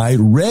to you by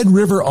Red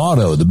River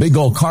Auto, the big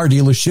old car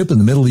dealership in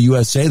the middle of the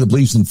USA that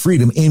believes in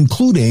freedom,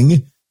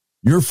 including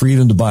your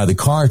freedom to buy the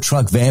car,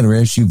 truck, van, or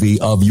SUV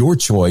of your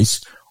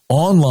choice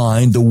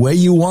online the way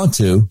you want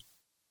to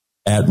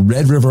at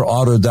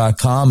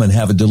redriverauto.com and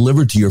have it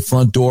delivered to your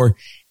front door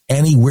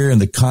anywhere in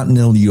the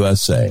continental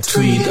USA.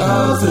 Tweet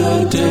of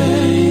the day.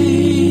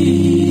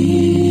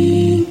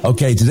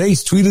 Okay,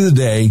 today's tweet of the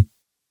day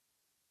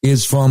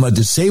is from a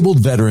disabled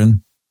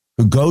veteran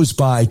who goes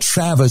by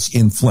Travis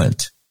in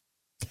Flint.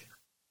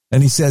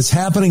 And he says,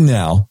 happening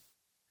now,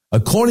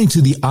 according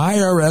to the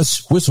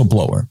IRS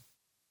whistleblower,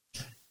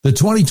 The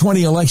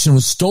 2020 election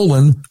was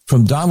stolen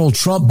from Donald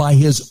Trump by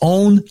his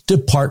own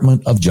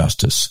Department of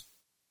Justice.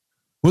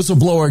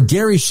 Whistleblower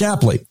Gary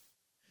Shapley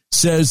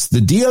says the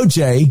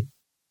DOJ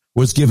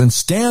was given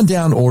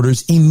stand-down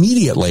orders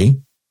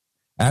immediately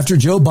after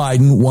Joe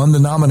Biden won the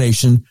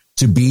nomination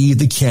to be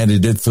the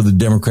candidate for the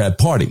Democrat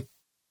Party.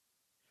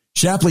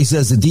 Shapley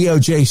says the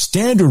DOJ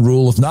standard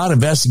rule of not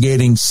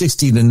investigating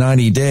 60 to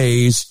 90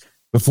 days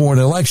before an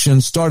election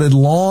started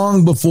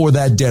long before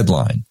that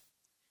deadline.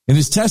 In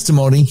his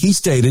testimony, he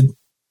stated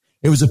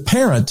it was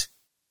apparent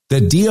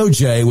that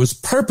DOJ was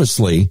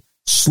purposely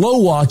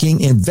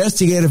slow-walking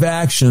investigative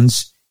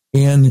actions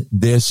in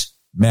this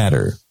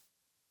matter.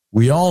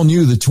 We all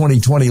knew the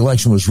 2020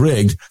 election was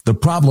rigged. The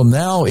problem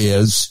now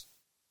is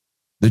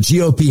the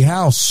GOP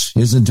House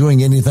isn't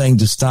doing anything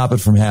to stop it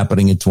from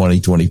happening in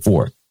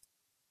 2024.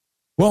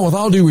 Well, with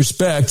all due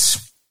respect,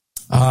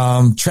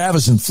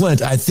 Travis and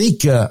Flint, I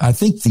think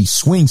the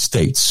swing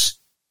states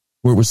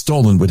where it was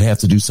stolen would have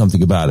to do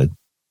something about it.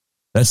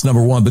 That's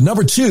number one. But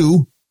number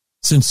two,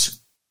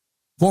 since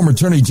former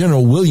Attorney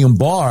General William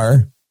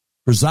Barr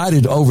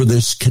presided over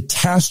this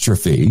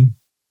catastrophe,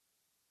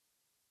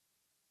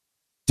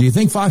 do you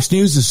think Fox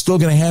News is still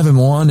going to have him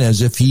on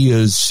as if he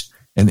is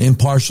an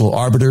impartial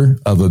arbiter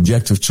of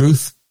objective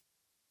truth?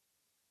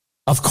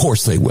 Of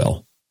course they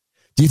will.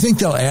 Do you think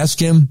they'll ask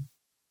him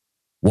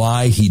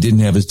why he didn't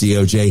have his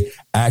DOJ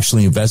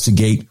actually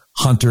investigate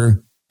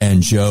Hunter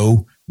and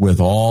Joe with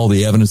all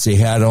the evidence they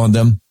had on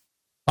them?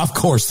 Of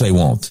course they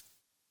won't.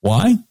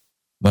 Why?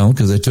 Well,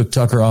 because they took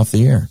Tucker off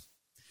the air.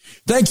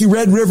 Thank you,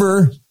 Red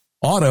River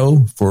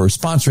Auto, for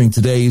sponsoring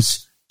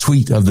today's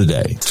Tweet of the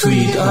Day.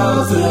 Tweet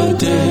of the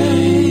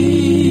Day.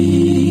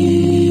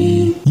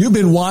 You've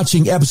been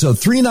watching episode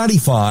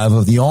 395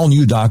 of the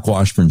all-new Doc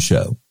Washburn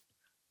Show.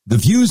 The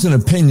views and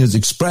opinions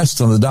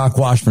expressed on the Doc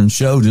Washburn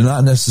Show do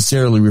not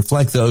necessarily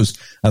reflect those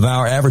of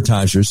our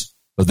advertisers,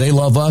 but they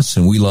love us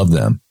and we love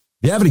them.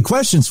 If you have any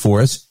questions for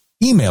us,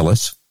 email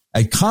us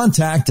at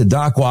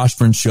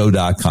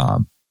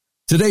contact@docwashburnshow.com.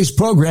 Today's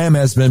program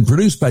has been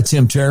produced by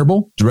Tim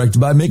Terrible, directed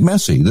by Mick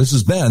Messy. This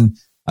has been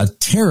a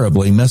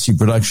terribly messy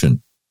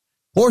production.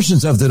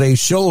 Portions of today's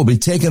show will be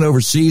taken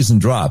overseas and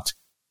dropped.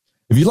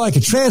 If you'd like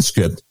a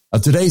transcript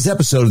of today's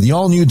episode of the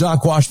all-new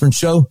Doc Washburn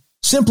Show,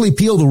 simply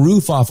peel the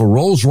roof off a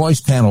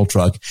Rolls-Royce panel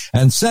truck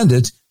and send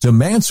it to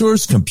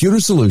Mansour's Computer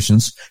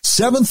Solutions,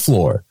 7th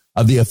floor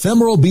of the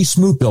ephemeral B.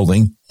 Smoot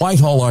Building,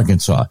 Whitehall,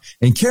 Arkansas,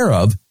 in care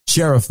of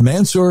Sheriff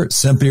Mansour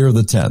Sempier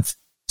X,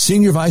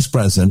 Senior Vice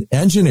President,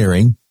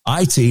 Engineering,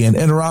 IT, and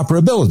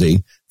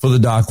Interoperability for the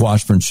Doc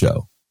Washburn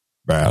Show.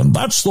 And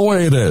that's the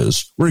way it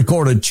is.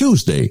 Recorded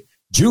Tuesday,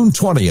 June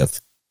 20th,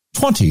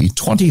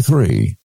 2023.